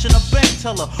cash in a bank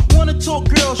teller. Wanna talk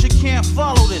girls, you can't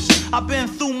follow this. I've been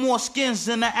through more skins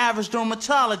than the average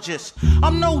dermatologist.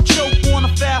 I'm no joke on a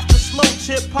fast or slow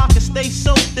tip. Pockets stay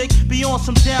so thick, be on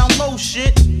some down low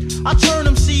shit. I turn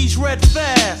them C's red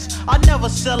fast. I never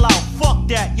sell out, fuck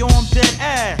that, yo, I'm dead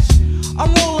ass.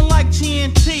 I'm rolling like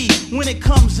TNT when it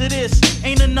comes to this.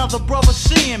 Ain't another brother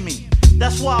seeing me.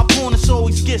 That's why opponents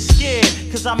always get scared.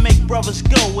 Cause I make brothers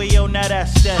go, well, yo, now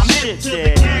that's that shit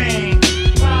there. I'm hip to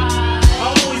the game.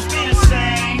 I'll always be the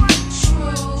same.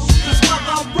 Cause while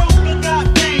I'm broke, I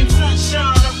got fame,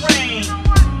 sunshine or rain.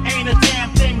 Ain't a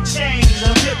damn thing changed.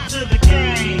 I'm hip to the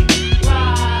game.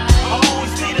 I'll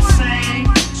always be the same.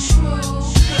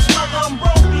 Cause while I'm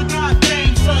broke, I got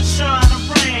fame, sunshine or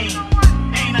rain.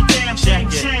 Ain't a damn thing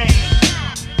changed.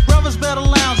 Brothers better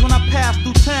lounge when I pass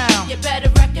through town. You better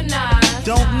recognize.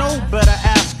 Don't know, better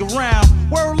ask around.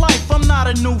 Word life, I'm not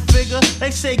a new figure.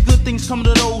 They say good things come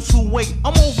to those who wait.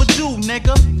 I'm overdue,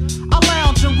 nigga. I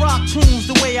lounge and rock tunes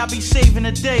the way I be saving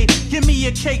the day. Give me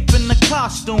a cape and a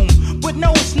costume. But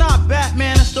no, it's not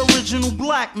Batman, it's the original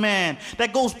black man.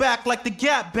 That goes back like the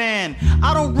Gap Band.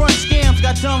 I don't run scams,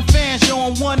 got dumb fans. Yo,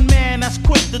 I'm one man that's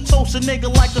quick to toast a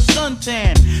nigga like a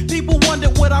suntan. People wonder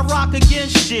what I rock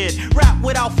against shit. Rap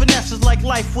without finesse is like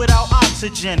life without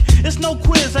oxygen. It's no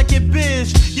quiz, I get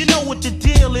biz. You know what the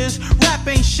deal is. Rap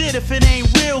ain't shit if it ain't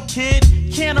real, kid.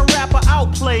 Can a rapper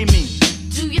outplay me?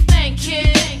 Do you think,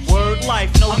 kid? Word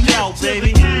life, no doubt,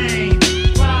 baby.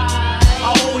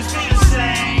 I'll always be the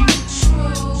same.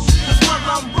 Cause while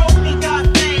I'm broke, I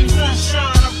got fame,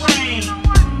 sunshine or rain.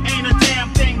 Ain't a damn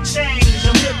thing changed.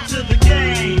 I'm hip to the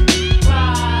game.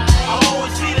 I'll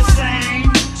always be the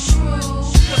same.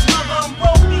 Cause while I'm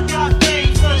broke, I got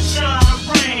fame, sunshine or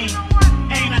rain.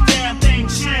 Ain't a damn thing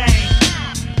changed.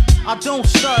 I don't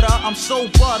stutter, I'm so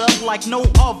butter like no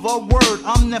other word.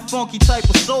 I'm that funky type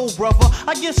of soul brother.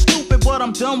 I get stupid, but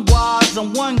I'm dumb wise.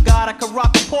 I'm one guy that can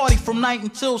rock a party from night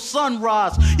until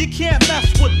sunrise. You can't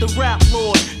mess with the rap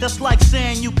lord. That's like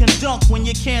saying you can dunk when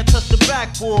you can't touch the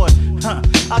backboard.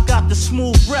 I got the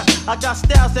smooth rep. I got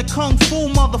styles that kung fu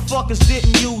motherfuckers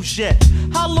didn't use yet.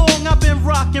 How long I been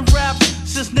rocking raps?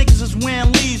 Since niggas is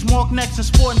wearing leaves, mark necks and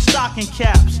sporting stocking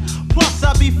caps. Plus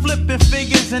I be flipping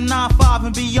figures in 9-5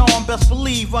 and beyond. Best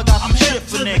believe I got some shit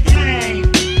for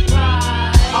niggas.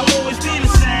 I'll always be the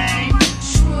same.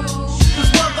 Cause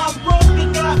while I'm broke,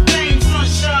 I got fame,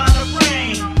 sunshine or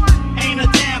rain. Ain't a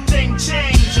damn thing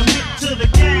changed. I'm hip to the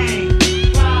game.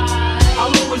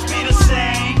 I'll always be the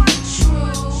same.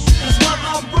 Cause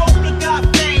while I'm broke, I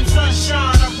got fame,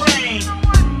 sunshine or rain.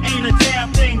 Ain't a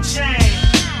damn thing changed.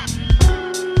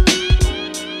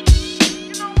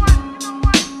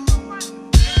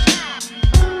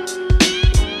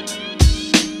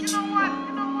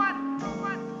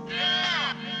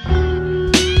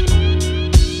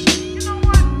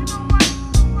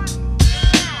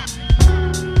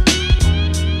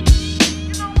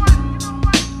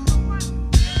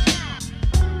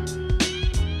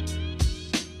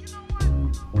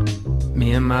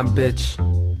 Me and my bitch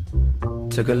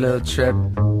took a little trip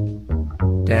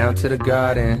down to the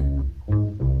garden,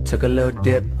 took a little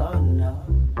dip.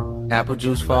 Apple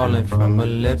juice falling from her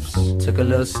lips. Took a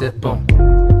little sip on,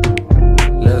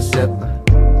 little sip.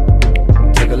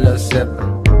 Took a little sip.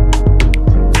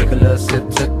 Took a little sip.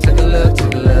 Took a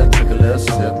little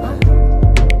sip.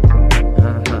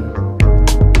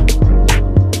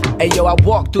 Ayo, Yo, I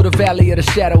walk through the valley of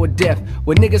the shadow of death,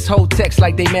 where niggas hold text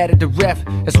like they mad at the ref.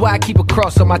 That's why I keep a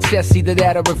cross on my chest, either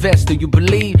that or a vest. Do you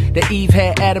believe that Eve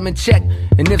had Adam in check?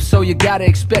 And if so, you gotta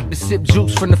expect to sip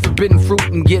juice from the forbidden fruit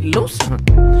and get loose.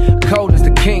 Cold as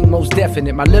the king, most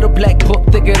definite. My little black book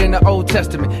thicker than the Old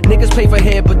Testament. Niggas pay for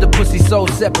head, but the pussy so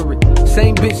separate.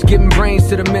 Same bitch giving brains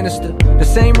to the minister. The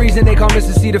same reason they call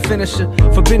Mr. C the finisher.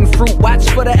 Forbidden fruit, watch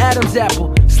for the Adam's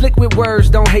apple. Slick with words,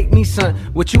 don't hate me, son.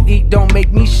 What you eat don't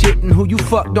make me shit, and who you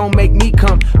fuck don't make me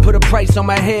come. Put a price on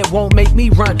my head, won't make me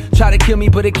run. Try to kill me,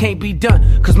 but it can't be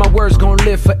done, cause my words gon'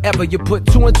 live forever. You put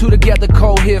 2 and 2 together,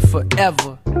 cold here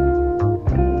forever.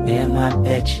 Me and my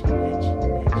bitch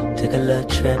took a little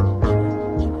trip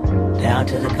down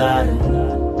to the garden.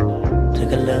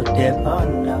 Took a little dip, oh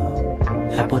no.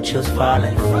 Apple juice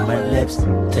falling from her lips.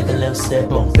 Took a little sip,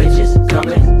 boom, bitches come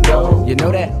and go. You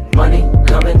know that? Money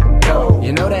come and go.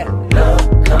 You know that?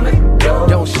 Love come and go.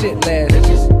 Don't shit last.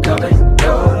 Bitches come and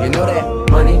go. You know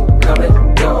that? Money come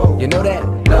and go. You know that?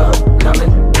 Love come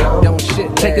and go. Don't shit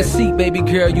last. Take a seat, baby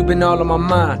girl, you been all on my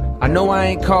mind. I know I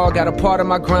ain't called, got a part of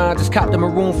my grind. Just copped the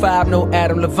Maroon 5, no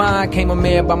Adam Levine. Came a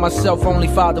man by myself, only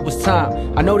father was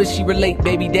time. I know that she relate,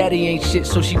 baby daddy ain't shit,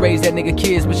 so she raised that nigga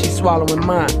kids, but she swallowing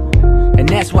mine. And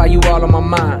that's why you all on my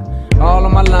mind. All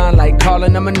on my line like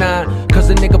calling number 9. Cause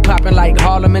a nigga popping like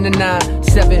Harlem in the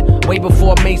 9-7. Way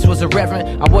before Mace was a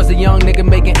reverend. I was a young nigga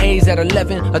making A's at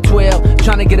 11 or 12.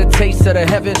 Trying to get a taste of the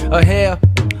heaven or hell.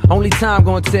 Only time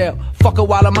gonna tell. Fuck her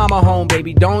while her mama home,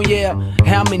 baby, don't yell.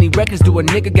 How many records do a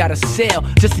nigga gotta sell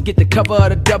just to get the cover of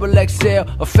the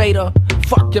XXL or Fader?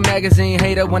 Fuck your magazine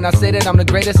hater. When I say that I'm the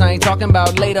greatest, I ain't talking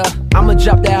about later. I'ma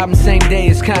drop the album same day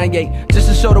as Kanye, just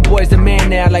to show the boys the man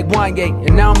now like Wanye.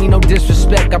 And I don't mean no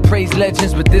disrespect, I praise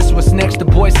legends, but this what's next. The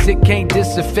boy sick, can't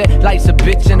disaffect. Life's a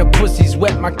bitch and the pussy's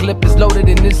wet. My clip is loaded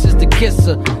and this is the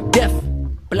kisser. Death,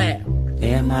 black.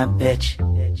 Me and my bitch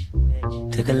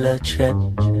took a little trip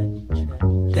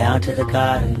down to the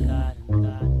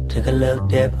garden. Took a little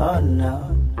dip, oh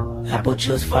no. Apple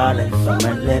juice falling from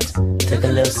her lips. Took a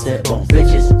little sip, boom,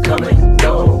 bitches come and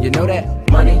go. You know that?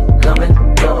 Money come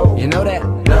and go. You know that?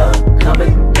 Love come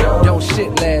and go. Don't shit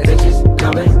last. Bitches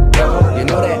come and go. You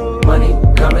know that? Money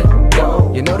come and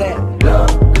go. You know that?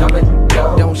 Love come and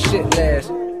go. Don't shit last.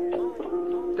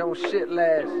 Don't shit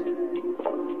last.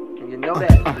 You know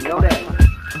that? You know that?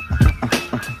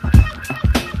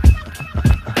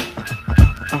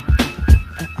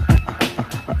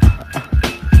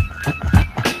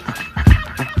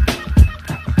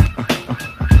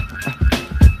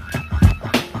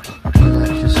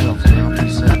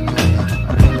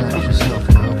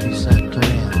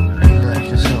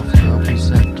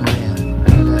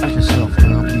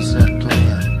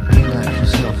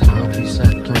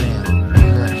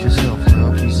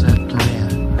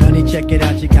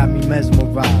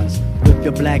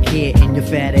 Black hair and your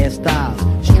fat ass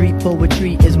styles. Street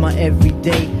poetry is my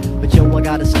everyday. But yo, I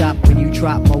gotta stop when you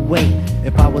drop my weight.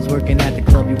 If I was working at the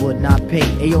club, you would not pay.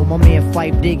 Ayo, my man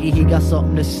Fife Diggy, he got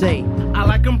something to say. I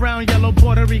like him brown, yellow,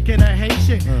 Puerto Rican, or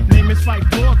Haitian. Name is Fife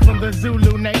Dog from the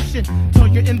Zulu Nation.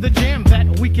 Told you in the jam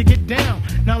that we could get down.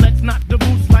 Now let's knock the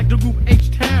boots like the group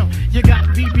H-Town. You got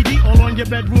BBD all on your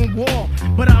bedroom wall.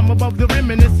 But I'm above the rim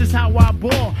and this is how I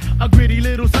ball. A gritty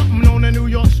little something on a New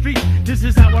York street. This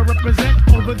is how I represent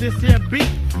over this here beat.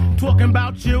 Talking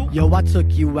about you. Yo, I took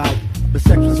you out. But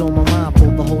sex was on my mind for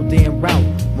the whole damn route.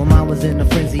 My mind was in a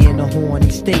frenzy in a horny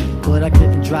state. But I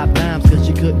couldn't drop dimes cause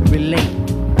you couldn't relate.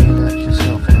 Relax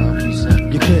yourself and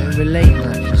reset. You couldn't relate.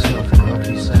 Relax yourself and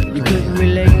reset. You couldn't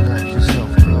relate. Relax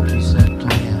yourself and reset.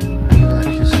 Relax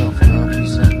yourself and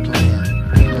reset.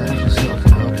 Relax yourself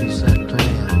and reset.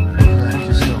 Relax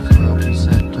yourself and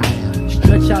reset.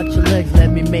 Stretch out your legs,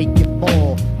 let me make it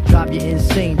fall. Drive you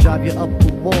insane, drive you up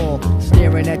the wall.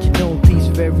 Staring at your dome piece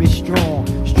very strong.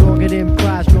 Stronger than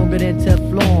pride, stronger than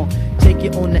Teflon. Take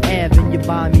it on the Ave and you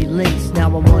buy me links. Now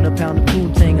I want a pound of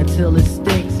Poontang until it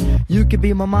stinks. You could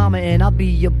be my mama and I'll be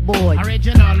your boy.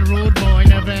 Original rude boy,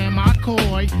 never am I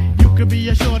coy. You could be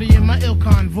a shorty in my ill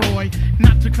convoy.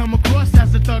 Not to come across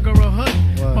as a thug or a hood.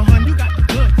 But hun, you got the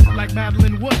goods, like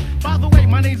Madeline Wood. By the way,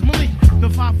 my name's Malik, the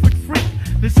 5-foot freak.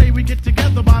 They say we get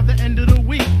together by the end of the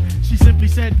week. She simply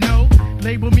said no,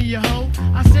 label me a hoe.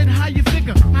 I said, how you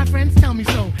figure? My friends tell me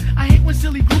so. I hate when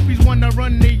silly groupies wanna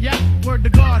run their yacht. Word to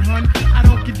God, hun, I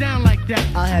don't get down like that.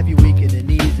 I'll have you weak in the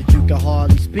knees that you can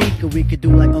hardly speak. Or we could do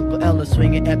like Uncle Ella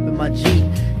swinging up in my Jeep.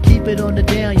 keep it on the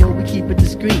down, yo, we keep it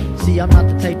discreet. See, I'm not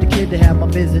the type of kid to have my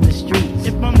biz in the streets.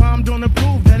 If my mom don't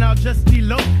approve, then I'll just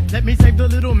elope. Let me save the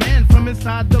little man from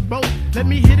inside the boat. Let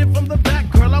me hit it from the back,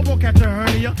 girl, I won't catch a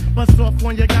hernia. Bust off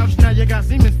on your couch, now you got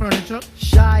Siemens furniture.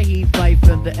 Shy, he fight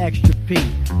for the extra P.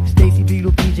 Stacy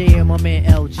Beetle, PJ, and my man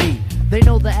LG. They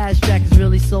know the ass track is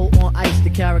really so on ice. The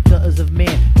character is of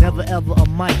man, never ever a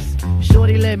mice.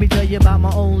 Shorty, let me tell you about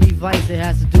my only vice. It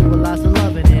has to do with lots of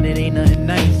loving, and it ain't nothing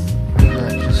nice.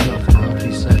 Relax yourself, girl,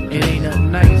 he said. It ain't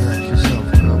nothing nice. Relax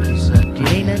yourself, girl, he said.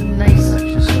 It ain't nothing nice. Relax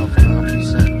yourself, girl, he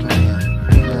said.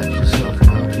 Relax yourself,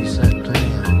 girl, he said.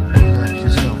 Relax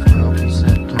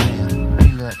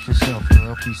yourself,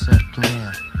 girl, he said.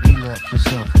 Relax yourself,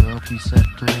 girl, he said.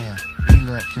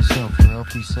 Relax yourself, girl,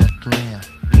 he said.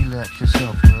 Relax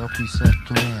yourself, girl, he said.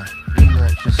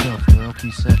 Relax yourself, girl, he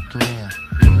said.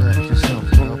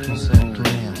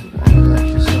 Relax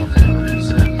yourself, girl, he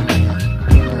said.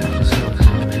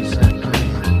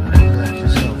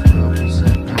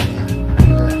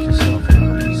 Relax yourself,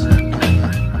 girl, he said. Relax yourself, girl, he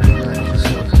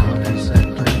said.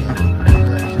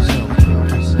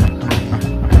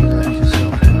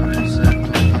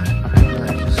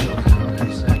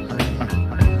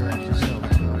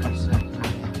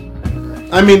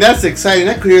 I mean, that's exciting.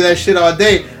 I could hear that shit all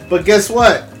day. But guess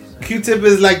what? Q-Tip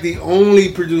is like the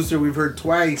only producer we've heard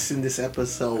twice in this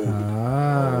episode.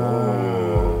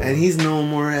 And he's no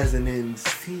more as an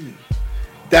MC.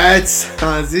 That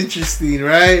sounds interesting,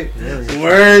 right?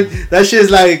 Word. That shit's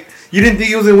like, you didn't think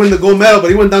he was going to win the gold medal, but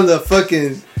he went down the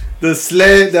fucking go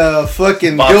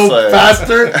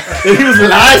faster. And he was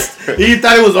last. And he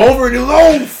thought it was over. And he was,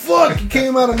 oh, fuck. He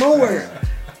came out of nowhere.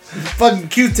 Fucking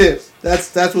Q-Tip.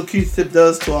 That's what Q-Tip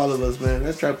does to all of us, man.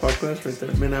 That's Tribe Called Quest right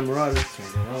there. Midnight Marauders.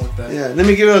 Yeah, let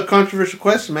me give you a controversial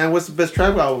question, man. What's the best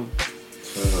Tribe album?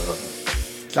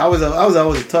 That was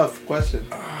always a tough question.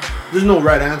 There's no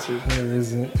right answer. There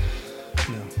isn't.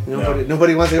 No.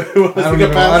 Nobody wants to. I don't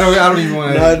even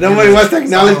want to. Nobody wants to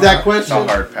acknowledge that question. It's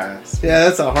a hard pass. Yeah,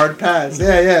 that's a hard pass.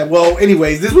 Yeah. Well,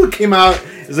 anyways, this one came out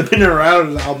as a Midnight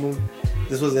Marauders album.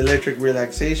 This was Electric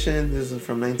Relaxation. This is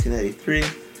from 1983.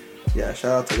 Yeah,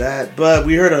 shout out to that. But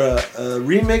we heard a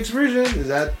remix version. Is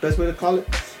that the best way to call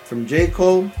it? From J.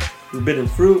 Cole, Forbidden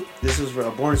Fruit. This was for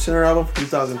a Born Sinner album from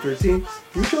 2013.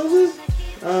 You chose it?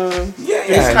 Yeah.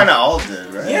 It's kind of all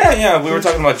did, right? Yeah. We were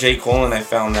talking about J. Cole, and I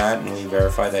found that, and we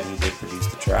verified that he did produce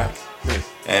the track.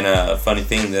 And a funny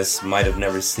thing, this might have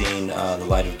never seen the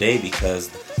light of day because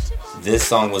this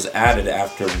song was added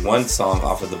after one song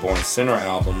off of the Born Sinner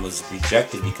album was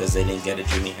rejected because they didn't get a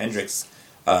Jimi Hendrix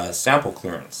sample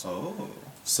clearance.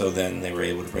 So then they were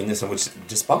able to bring this in, which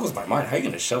just boggles my mind. How are you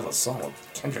going to shove a song with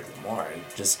Kendrick Lamar and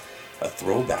just a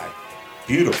throwback,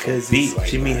 beautiful beat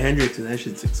like Jimi that? Hendrix and that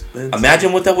shit's expensive.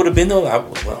 Imagine what that would have been though.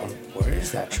 Where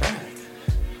is that track?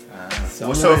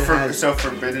 So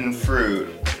Forbidden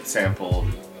Fruit sampled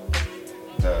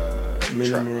the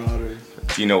Midnight Marauders.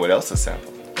 Do you know what else is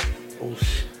sampled? Oh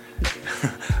shit.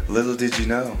 Little did you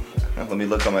know. Let me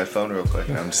look on my phone real quick.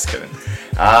 No, I'm just kidding.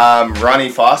 Ronnie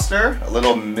Foster, a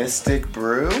little Mystic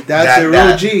Brew. That's the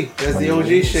OG. That's the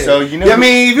OG shit. So you know. Yeah, I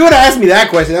mean, if you would have asked me that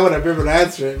question, I would have been able to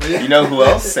answer it. You know who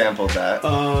else sampled that?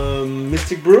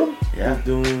 Mystic Brew. Yeah.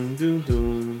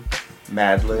 Doom.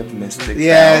 Madlib, Mystic.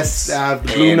 Yes.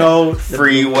 Blue Note.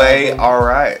 Freeway. All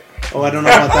right. Oh, I don't know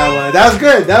about that one. That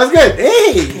was good.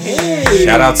 Hey.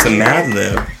 Shout out to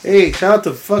Madlib. Hey, shout out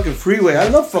to fucking Freeway. I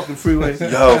love fucking Freeway.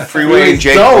 Yo, Freeway and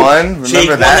Jake One.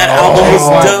 Remember that? album is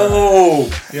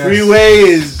dope. Yes. Freeway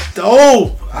is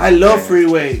dope. I love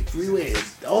Freeway. Freeway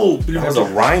is dope. That was a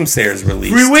Rhymesayers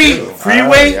release.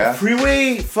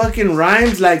 Freeway fucking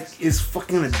rhymes like is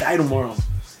fucking gonna die tomorrow.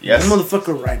 Yes. That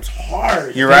motherfucker rhymes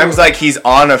hard. He rhymes like he's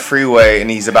on a freeway and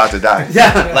he's about to die.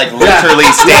 Yeah. Like literally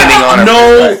standing on a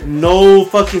freeway. No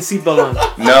fucking seatbelt on.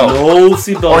 No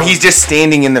seatbelt. Or he's just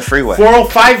standing in the freeway.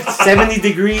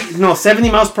 405, 70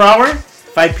 miles per hour,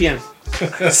 5 p.m.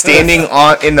 Standing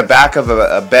in the back of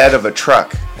a bed of a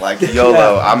truck. Like,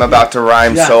 YOLO, I'm about to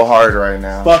rhyme so hard right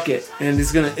now. Fuck it. And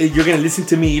you're gonna listen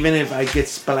to me even if I get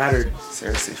splattered.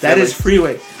 Seriously. That is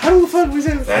Freeway. How the fuck was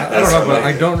it? I don't know, but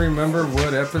I don't remember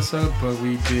what episode, but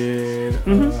we did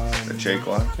the Jake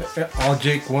One. All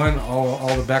Jake One,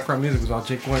 all the background music was all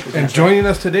Jake One. And joining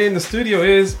us today in the studio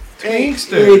is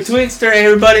Twinkster. Hey, Twinkster,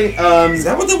 everybody. Is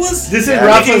that what that was? This is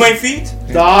Rafa's my feet?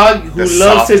 Dog who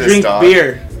loves to drink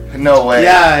beer. No way.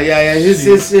 Yeah.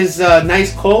 His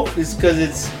nice coat is because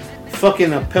it's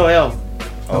fucking a pale ale.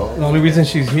 Oh. The only reason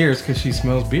she's here is because she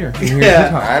smells beer.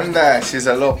 Yeah. And she's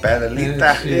a little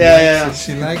pedalita. Yeah.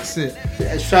 She likes it.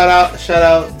 Shout out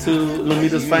to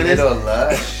Lomito's Finest. Little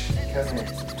lush.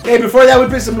 Hey, before that, we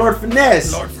played some Lord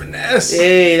Finesse. Lord Finesse.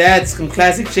 Hey, that's some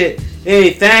classic shit.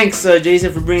 Hey, thanks,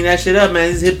 Jason, for bringing that shit up,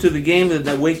 man. This is Hip to the Game,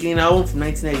 the Awakening album from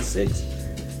 1996.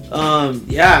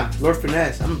 Yeah, Lord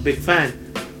Finesse. I'm a big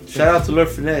fan. Shout out to Lord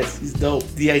Finesse. He's dope.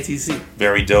 DITC.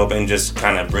 Very dope, and just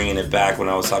kind of bringing it back when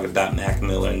I was talking about Mac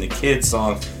Miller and the Kid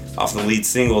song off the lead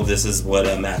single. This is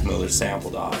what Mac Miller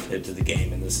sampled off Hip to the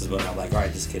Game, and this is when I'm like, all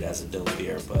right, this kid has a dope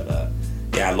ear. But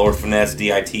yeah, Lord Finesse,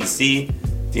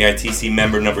 DITC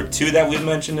member number 2 that we've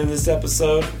mentioned in this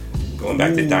episode, going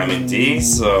back to Diamond D.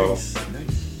 So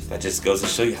that just goes to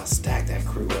show you how stacked that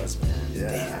crew was, man.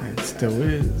 Yeah, it still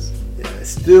is. Yeah, it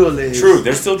still is. True,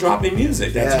 they're still dropping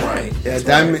music. That's right. Yeah,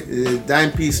 That's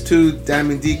Diamond Piece 2,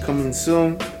 Diamond D coming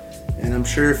soon. And I'm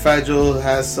sure Fat Joe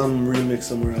has some remix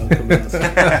somewhere else coming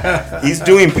out. He's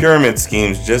doing pyramid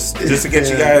schemes just to get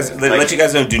you guys, let you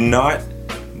guys know, do not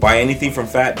buy anything from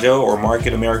Fat Joe or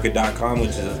MarketAmerica.com,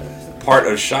 which is part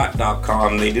of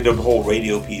Shot.com. They did a whole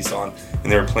radio piece on,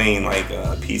 and they were playing like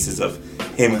pieces of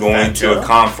him going to a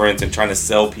conference and trying to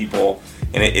sell people.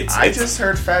 And I just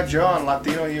heard Fat Joe on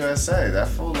Latino USA. That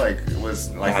fool was he's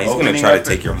gonna try to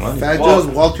take your money. Fat Joe's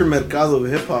Walter Mercado of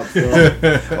hip hop, bro.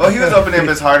 Well, he was opening up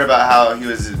his heart about how he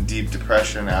was in deep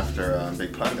depression after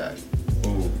Big Pun died.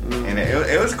 And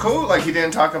it was cool. Like, he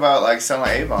didn't talk about like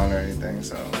selling Avon or anything,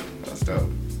 so that was dope.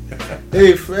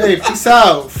 Hey, peace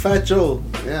out, Fat Joe.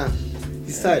 Yeah,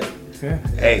 he's tight. Yeah.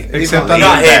 Hey, except I'm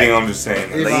not hating. I'm just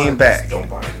saying, lean back. Don't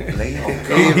buy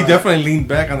it. He definitely leaned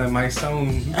back on that My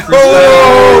Song.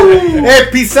 Oh, hey,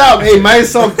 peace out. Hey, My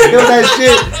Song killed that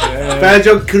shit. Fat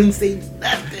Joe couldn't say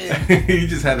nothing. He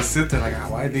just had to sit there like,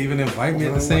 why did they even invite me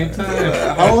at the same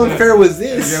time? How unfair was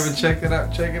this? If you haven't checked it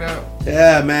out, check it out.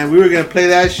 Yeah, man, we were gonna play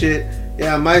that shit.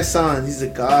 Yeah, My Son, he's a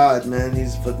god, man.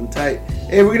 He's fucking tight.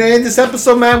 Hey, we're gonna end this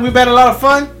episode, man. We've had a lot of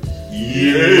fun.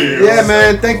 Yeah,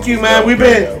 man. Thank you, man.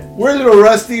 We're a little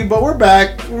rusty, but we're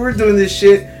back. We're doing this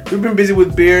shit. We've been busy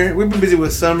with beer. We've been busy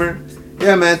with summer.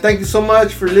 Yeah, man. Thank you so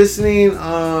much for listening.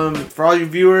 For all you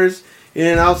viewers in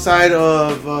and outside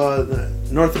of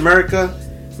North America,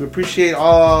 we appreciate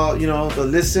all the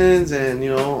listens and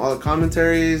all the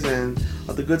commentaries and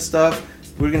all the good stuff.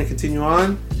 We're gonna continue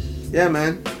on. Yeah,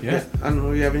 man. Yeah. I don't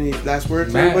know. You have any last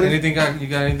words, Matt, everybody? you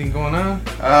got anything going on?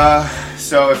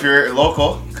 So if you're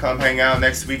local, come hang out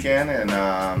next weekend in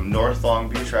North Long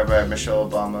Beach, right by Michelle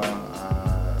Obama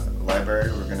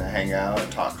Library. We're gonna hang out,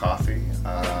 talk coffee,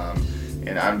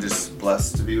 and I'm just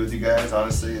blessed to be with you guys.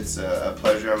 Honestly, it's a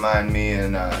pleasure of mine. Me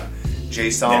and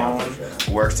Jason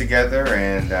work together,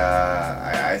 and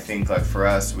I think like for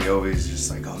us, we always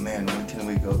just like, oh man, when can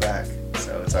we go back?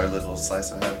 So it's our little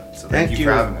slice of heaven. So thank you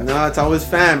for having us. No, it's always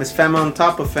fam. It's fam on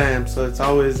top of fam. So it's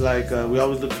always like we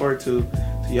always look forward to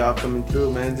y'all coming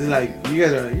through, man. Just like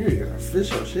you're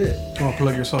official shit. You want to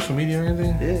plug your social media or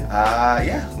anything?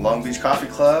 Yeah. Long Beach Coffee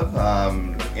Club,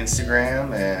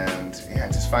 Instagram, and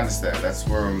just find us there. That's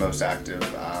where we're most active.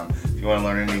 If you want to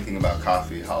learn anything about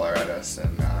coffee, holler at us.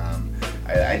 And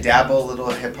I dabble a little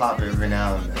hip hop every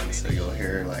now and then, so you'll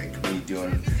hear like me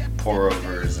doing pour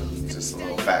overs and just a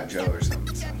little Fat Joe or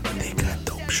something. So. They got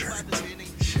dope shirts.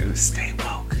 Shoes, stay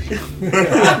woke.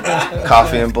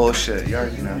 Coffee and bullshit, you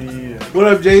already know. Yeah. What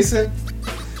up, Jason?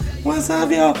 What's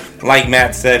up, yo? Like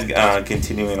Matt said,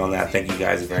 continuing on that, thank you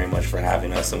guys very much for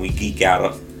having us. And we geek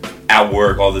out at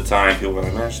work all the time. People are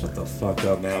like, man, shut the fuck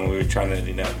up, man. We were trying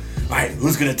to, all right,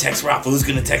 who's going to text Rafa? Who's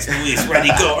going to text Luis? Ready,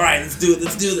 go. All right, let's do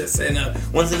this. And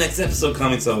when's the next episode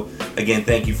coming? So, again,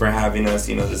 thank you for having us.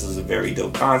 This is a very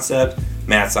dope concept.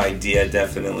 Matt's idea,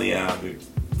 definitely. We're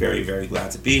very, very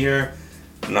glad to be here.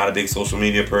 I'm not a big social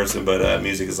media person, but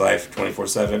music is life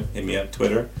 24/7. Hit me up,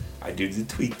 Twitter. I do the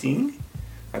tweeting.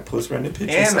 I post random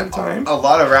pictures sometimes. A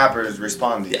lot of rappers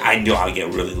respond to you. I know I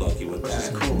get really lucky with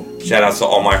that. Which is cool. Shout out to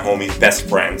all my homies, best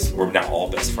friends. We're now all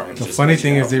best friends. The funny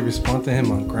thing is they respond to him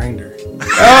on Grindr.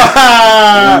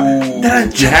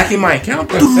 You hacking my account,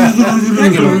 bro?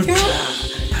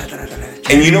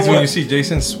 And you know what? When you see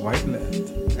Jason swipe left.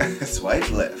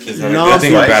 Swipe left. Is that a good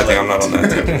thing or a bad thing? I'm not on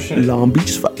that team. Long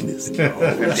Beach finest.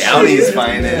 Downey's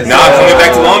finest. Nah, coming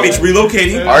back to Long Beach,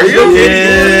 relocating. Are you?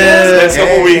 Yes. Next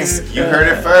couple weeks. You heard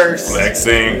it first.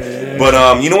 Flexing.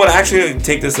 But you know what? Actually,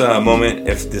 take this moment,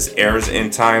 if this airs in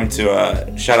time,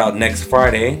 to shout out next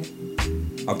Friday,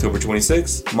 October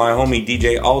 26th, my homie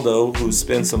DJ Aldo, who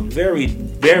spins some very,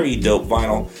 very dope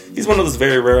vinyl. He's one of those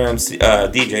very rare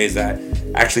DJs that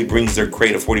actually brings their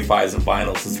crate of 45s and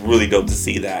vinyls. It's really dope to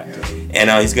see that. And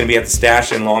he's going to be at the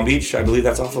Stash in Long Beach. I believe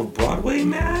that's off of Broadway,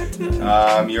 Matt.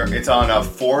 It's on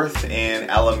 4th in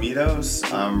Alamitos,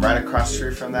 right across the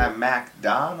street from that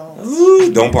McDonald's.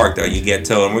 Ooh, don't park there. You get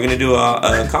towed. And we're going to do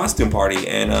a costume party.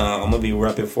 And I'm going to be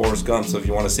repping Forrest Gump. So if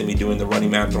you want to see me doing the Running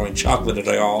Man throwing chocolate at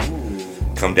y'all,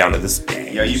 come down to the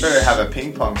stage. Yo, you better have a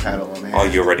ping pong paddle in there. Oh,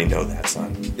 you already know that,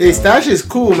 son. Hey, Stash is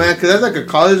cool, man, because that's like a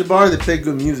college bar. They play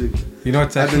good music. You know,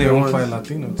 it's actually owned by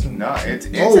Latino too. No, it's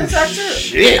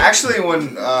shit. actually, actually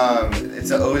when it's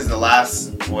always the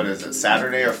last, what is it,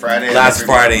 Saturday or Friday? Last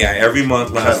Friday, yeah, every month,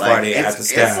 last Friday at the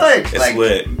Stash. It's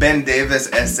lit. Ben Davis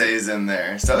essays in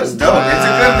there, so it's dope. It's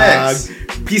a good mix.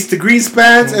 Piece to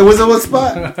Greenspan's. It was at what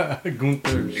spot?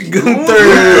 Gunther's.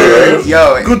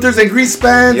 Yo, Gunther's and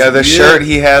Greenspan's. Yeah, the shirt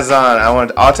he has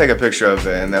on. I'll take a picture of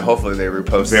it, and then hopefully they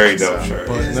repost it. Very dope shirt.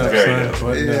 Very dope.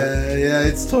 Yeah,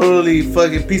 it's totally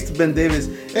fucking peace to Ben Davis.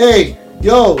 Hey,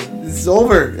 yo, this is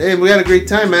over. Hey, we had a great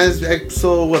time, man. It's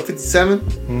episode, what, 57?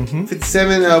 Mm-hmm.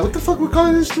 57, what the fuck we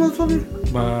calling this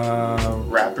motherfucker?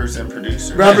 Rappers and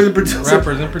producers. Rappers and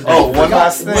producers. Oh, one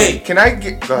last thing. Wait, can I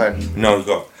get... Go ahead. No,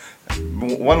 go.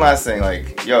 One last thing,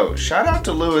 like, yo, shout out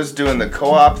to Lewis doing the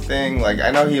co-op thing. Like, I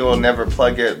know he will never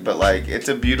plug it, but, like, it's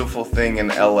a beautiful thing in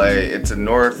LA. It's a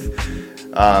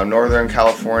Northern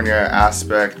California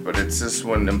aspect, but it's just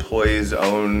when employees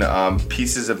own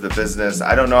pieces of the business.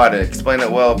 I don't know how to explain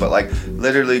it well, but like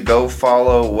literally go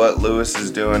follow what Lewis is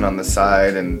doing on the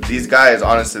side. And these guys,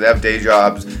 honestly, they have day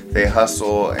jobs, they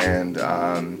hustle, and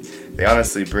they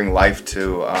honestly bring life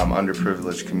to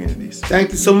underprivileged communities.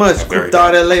 Thank you so much.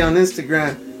 Coop.LA on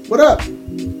Instagram. What up?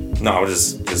 No, I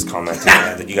was just commenting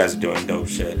that you guys are doing dope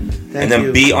shit. And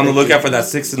then be on the lookout for that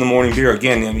 6 in the morning beer.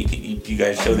 Again, I mean, you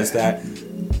guys showed us that.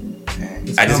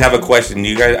 I just have a question.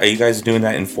 Are you guys doing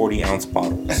that in 40-ounce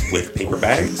bottles with paper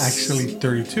bags? Actually,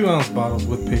 32-ounce bottles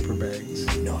with paper bags.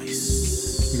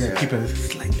 Nice. You gotta keep it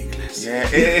slightly classy. Yeah,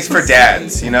 it's for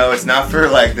dads. You know, it's not for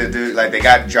like the dude. Like they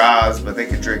got jobs, but they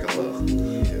could drink a little.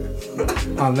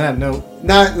 On that note,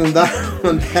 not on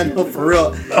that note, for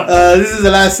real. This is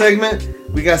the last segment.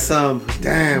 We got some.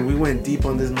 Damn, we went deep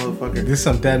on this motherfucker. This is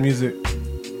some dad music.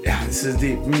 Yeah, this is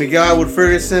deep. Miguel Atwood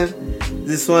Ferguson.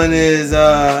 This one is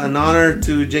an honor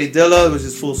to Jay Dilla, which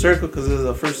is full circle because this is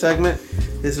the first segment.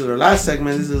 This is our last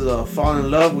segment. This is Fall in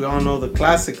Love. We all know the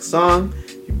classic song.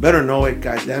 You better know it,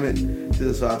 goddammit.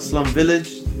 This is Slum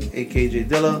Village, aka Jay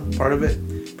Dilla, part of it.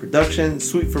 Production,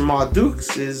 Sweet for Ma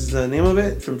Dukes is the name of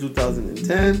it, from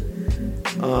 2010.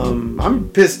 I'm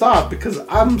pissed off because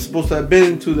I'm supposed to have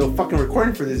been to the fucking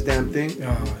recording for this damn thing.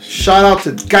 Oh, shout out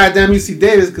to goddamn UC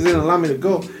Davis because they didn't allow me to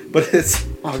go, but it's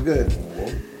all good.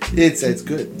 It's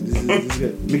good. It's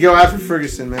good. Miguel Atwood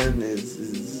Ferguson, man,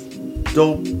 is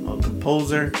dope.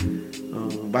 Composer,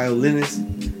 violinist.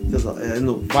 Does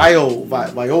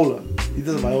viola. He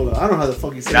does viola. I don't know how the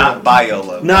fuck you say that. Not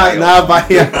viola. Not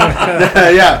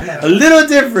viola. Yeah, a little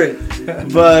different.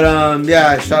 But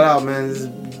yeah, shout out, man. This is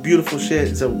beautiful shit.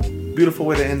 It's a beautiful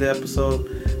way to end the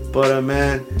episode. But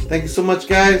man, thank you so much,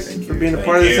 guys, for being a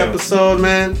part of this episode,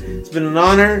 man. It's been an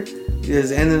honor. It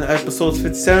is ending episode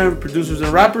 57, Producers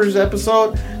and Rappers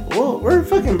episode. Well, we're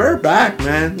back,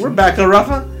 man. We're back,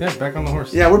 Rafa? Yeah, back on the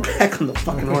horse. Yeah, we're back on the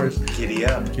fucking horse. Giddy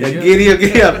up.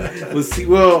 Giddy up. We'll see.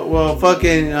 We'll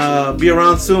fucking be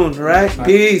around soon, all right?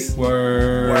 Peace.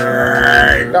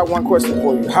 Word. Got one question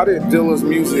for you. How did Dilla's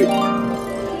music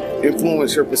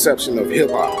influence your perception of hip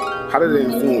hop? How did it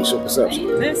influence your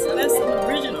perception? That's an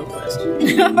original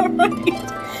question. All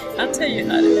right. I'll tell you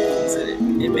how it influenced it.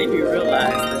 It made me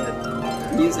realize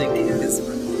that music is,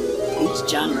 each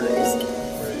genre is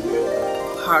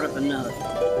part of another.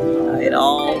 It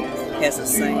all has the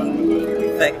same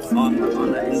effect on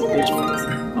the individuals,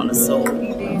 on the soul of an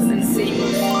individual.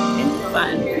 And you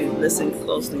find, if you listen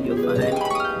closely, you'll find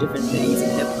different things in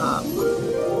hip hop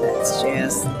that's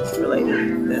jazz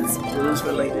related, that's blues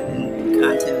related in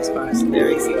content as far as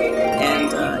lyrics,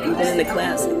 and even in the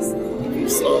classics. If you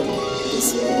slow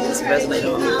just resonate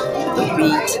on the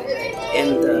beat and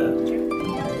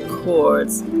the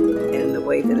chords and the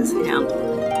way that it's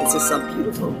handled. It's just some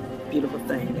beautiful, beautiful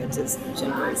thing that just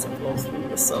generates and flows through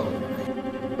the soul.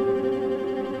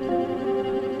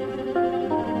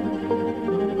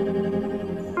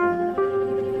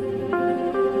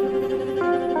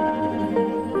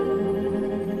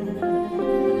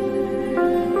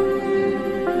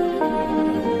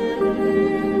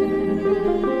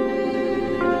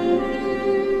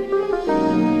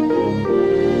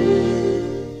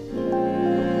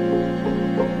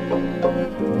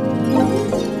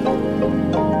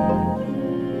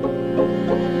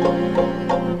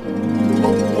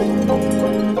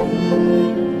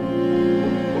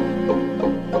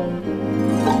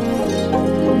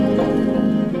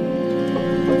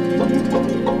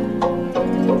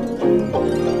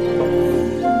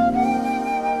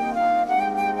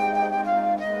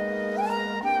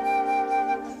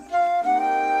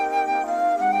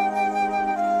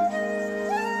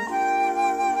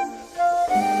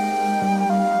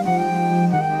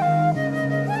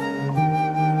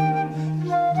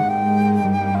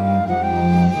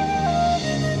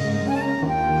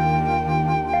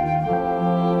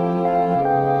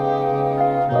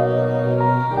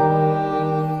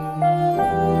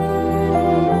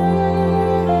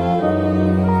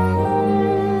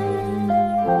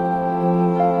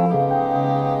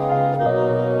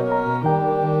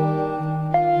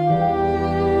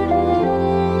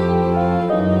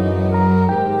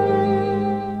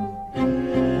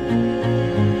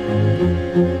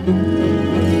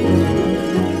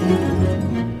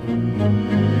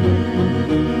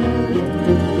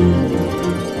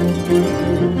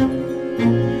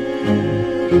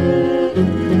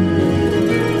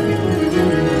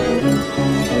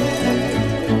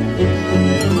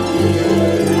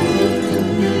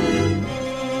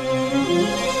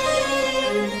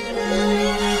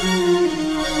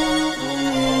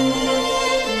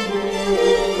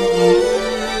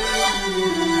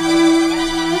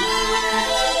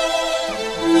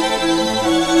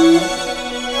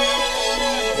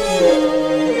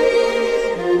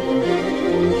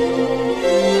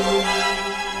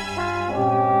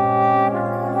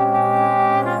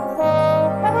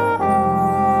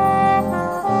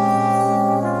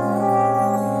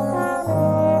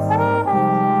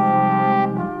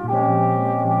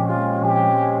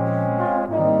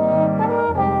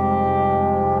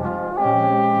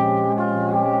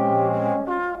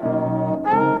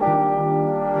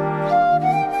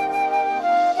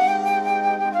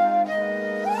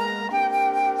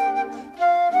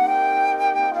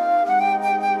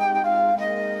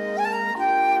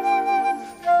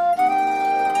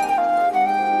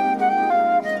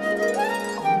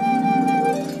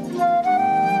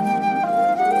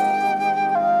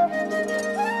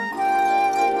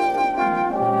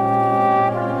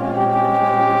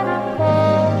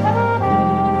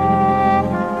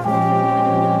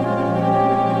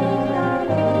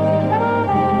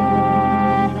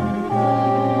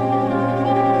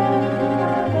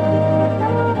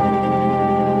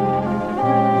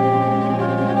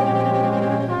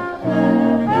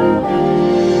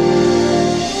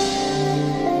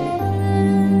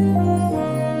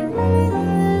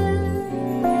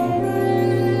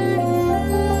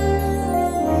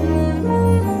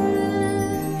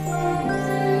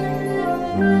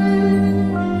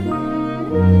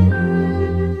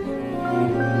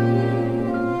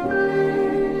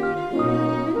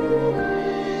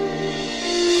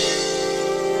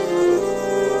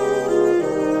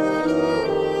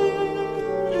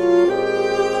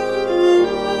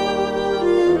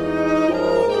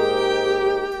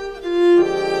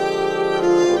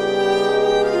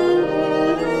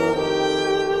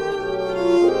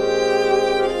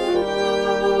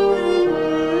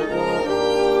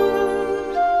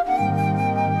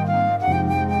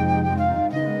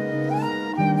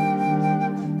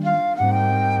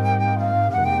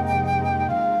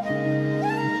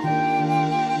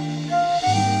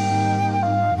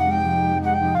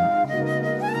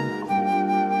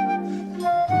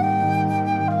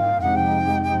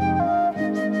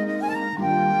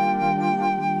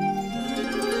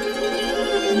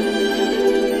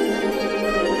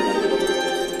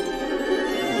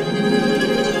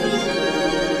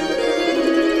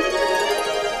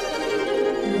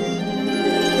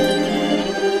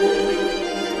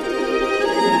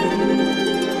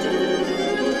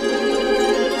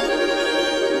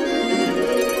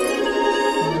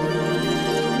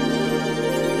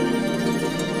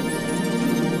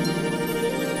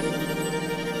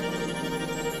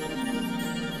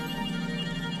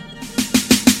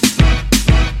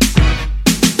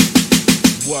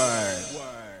 Word.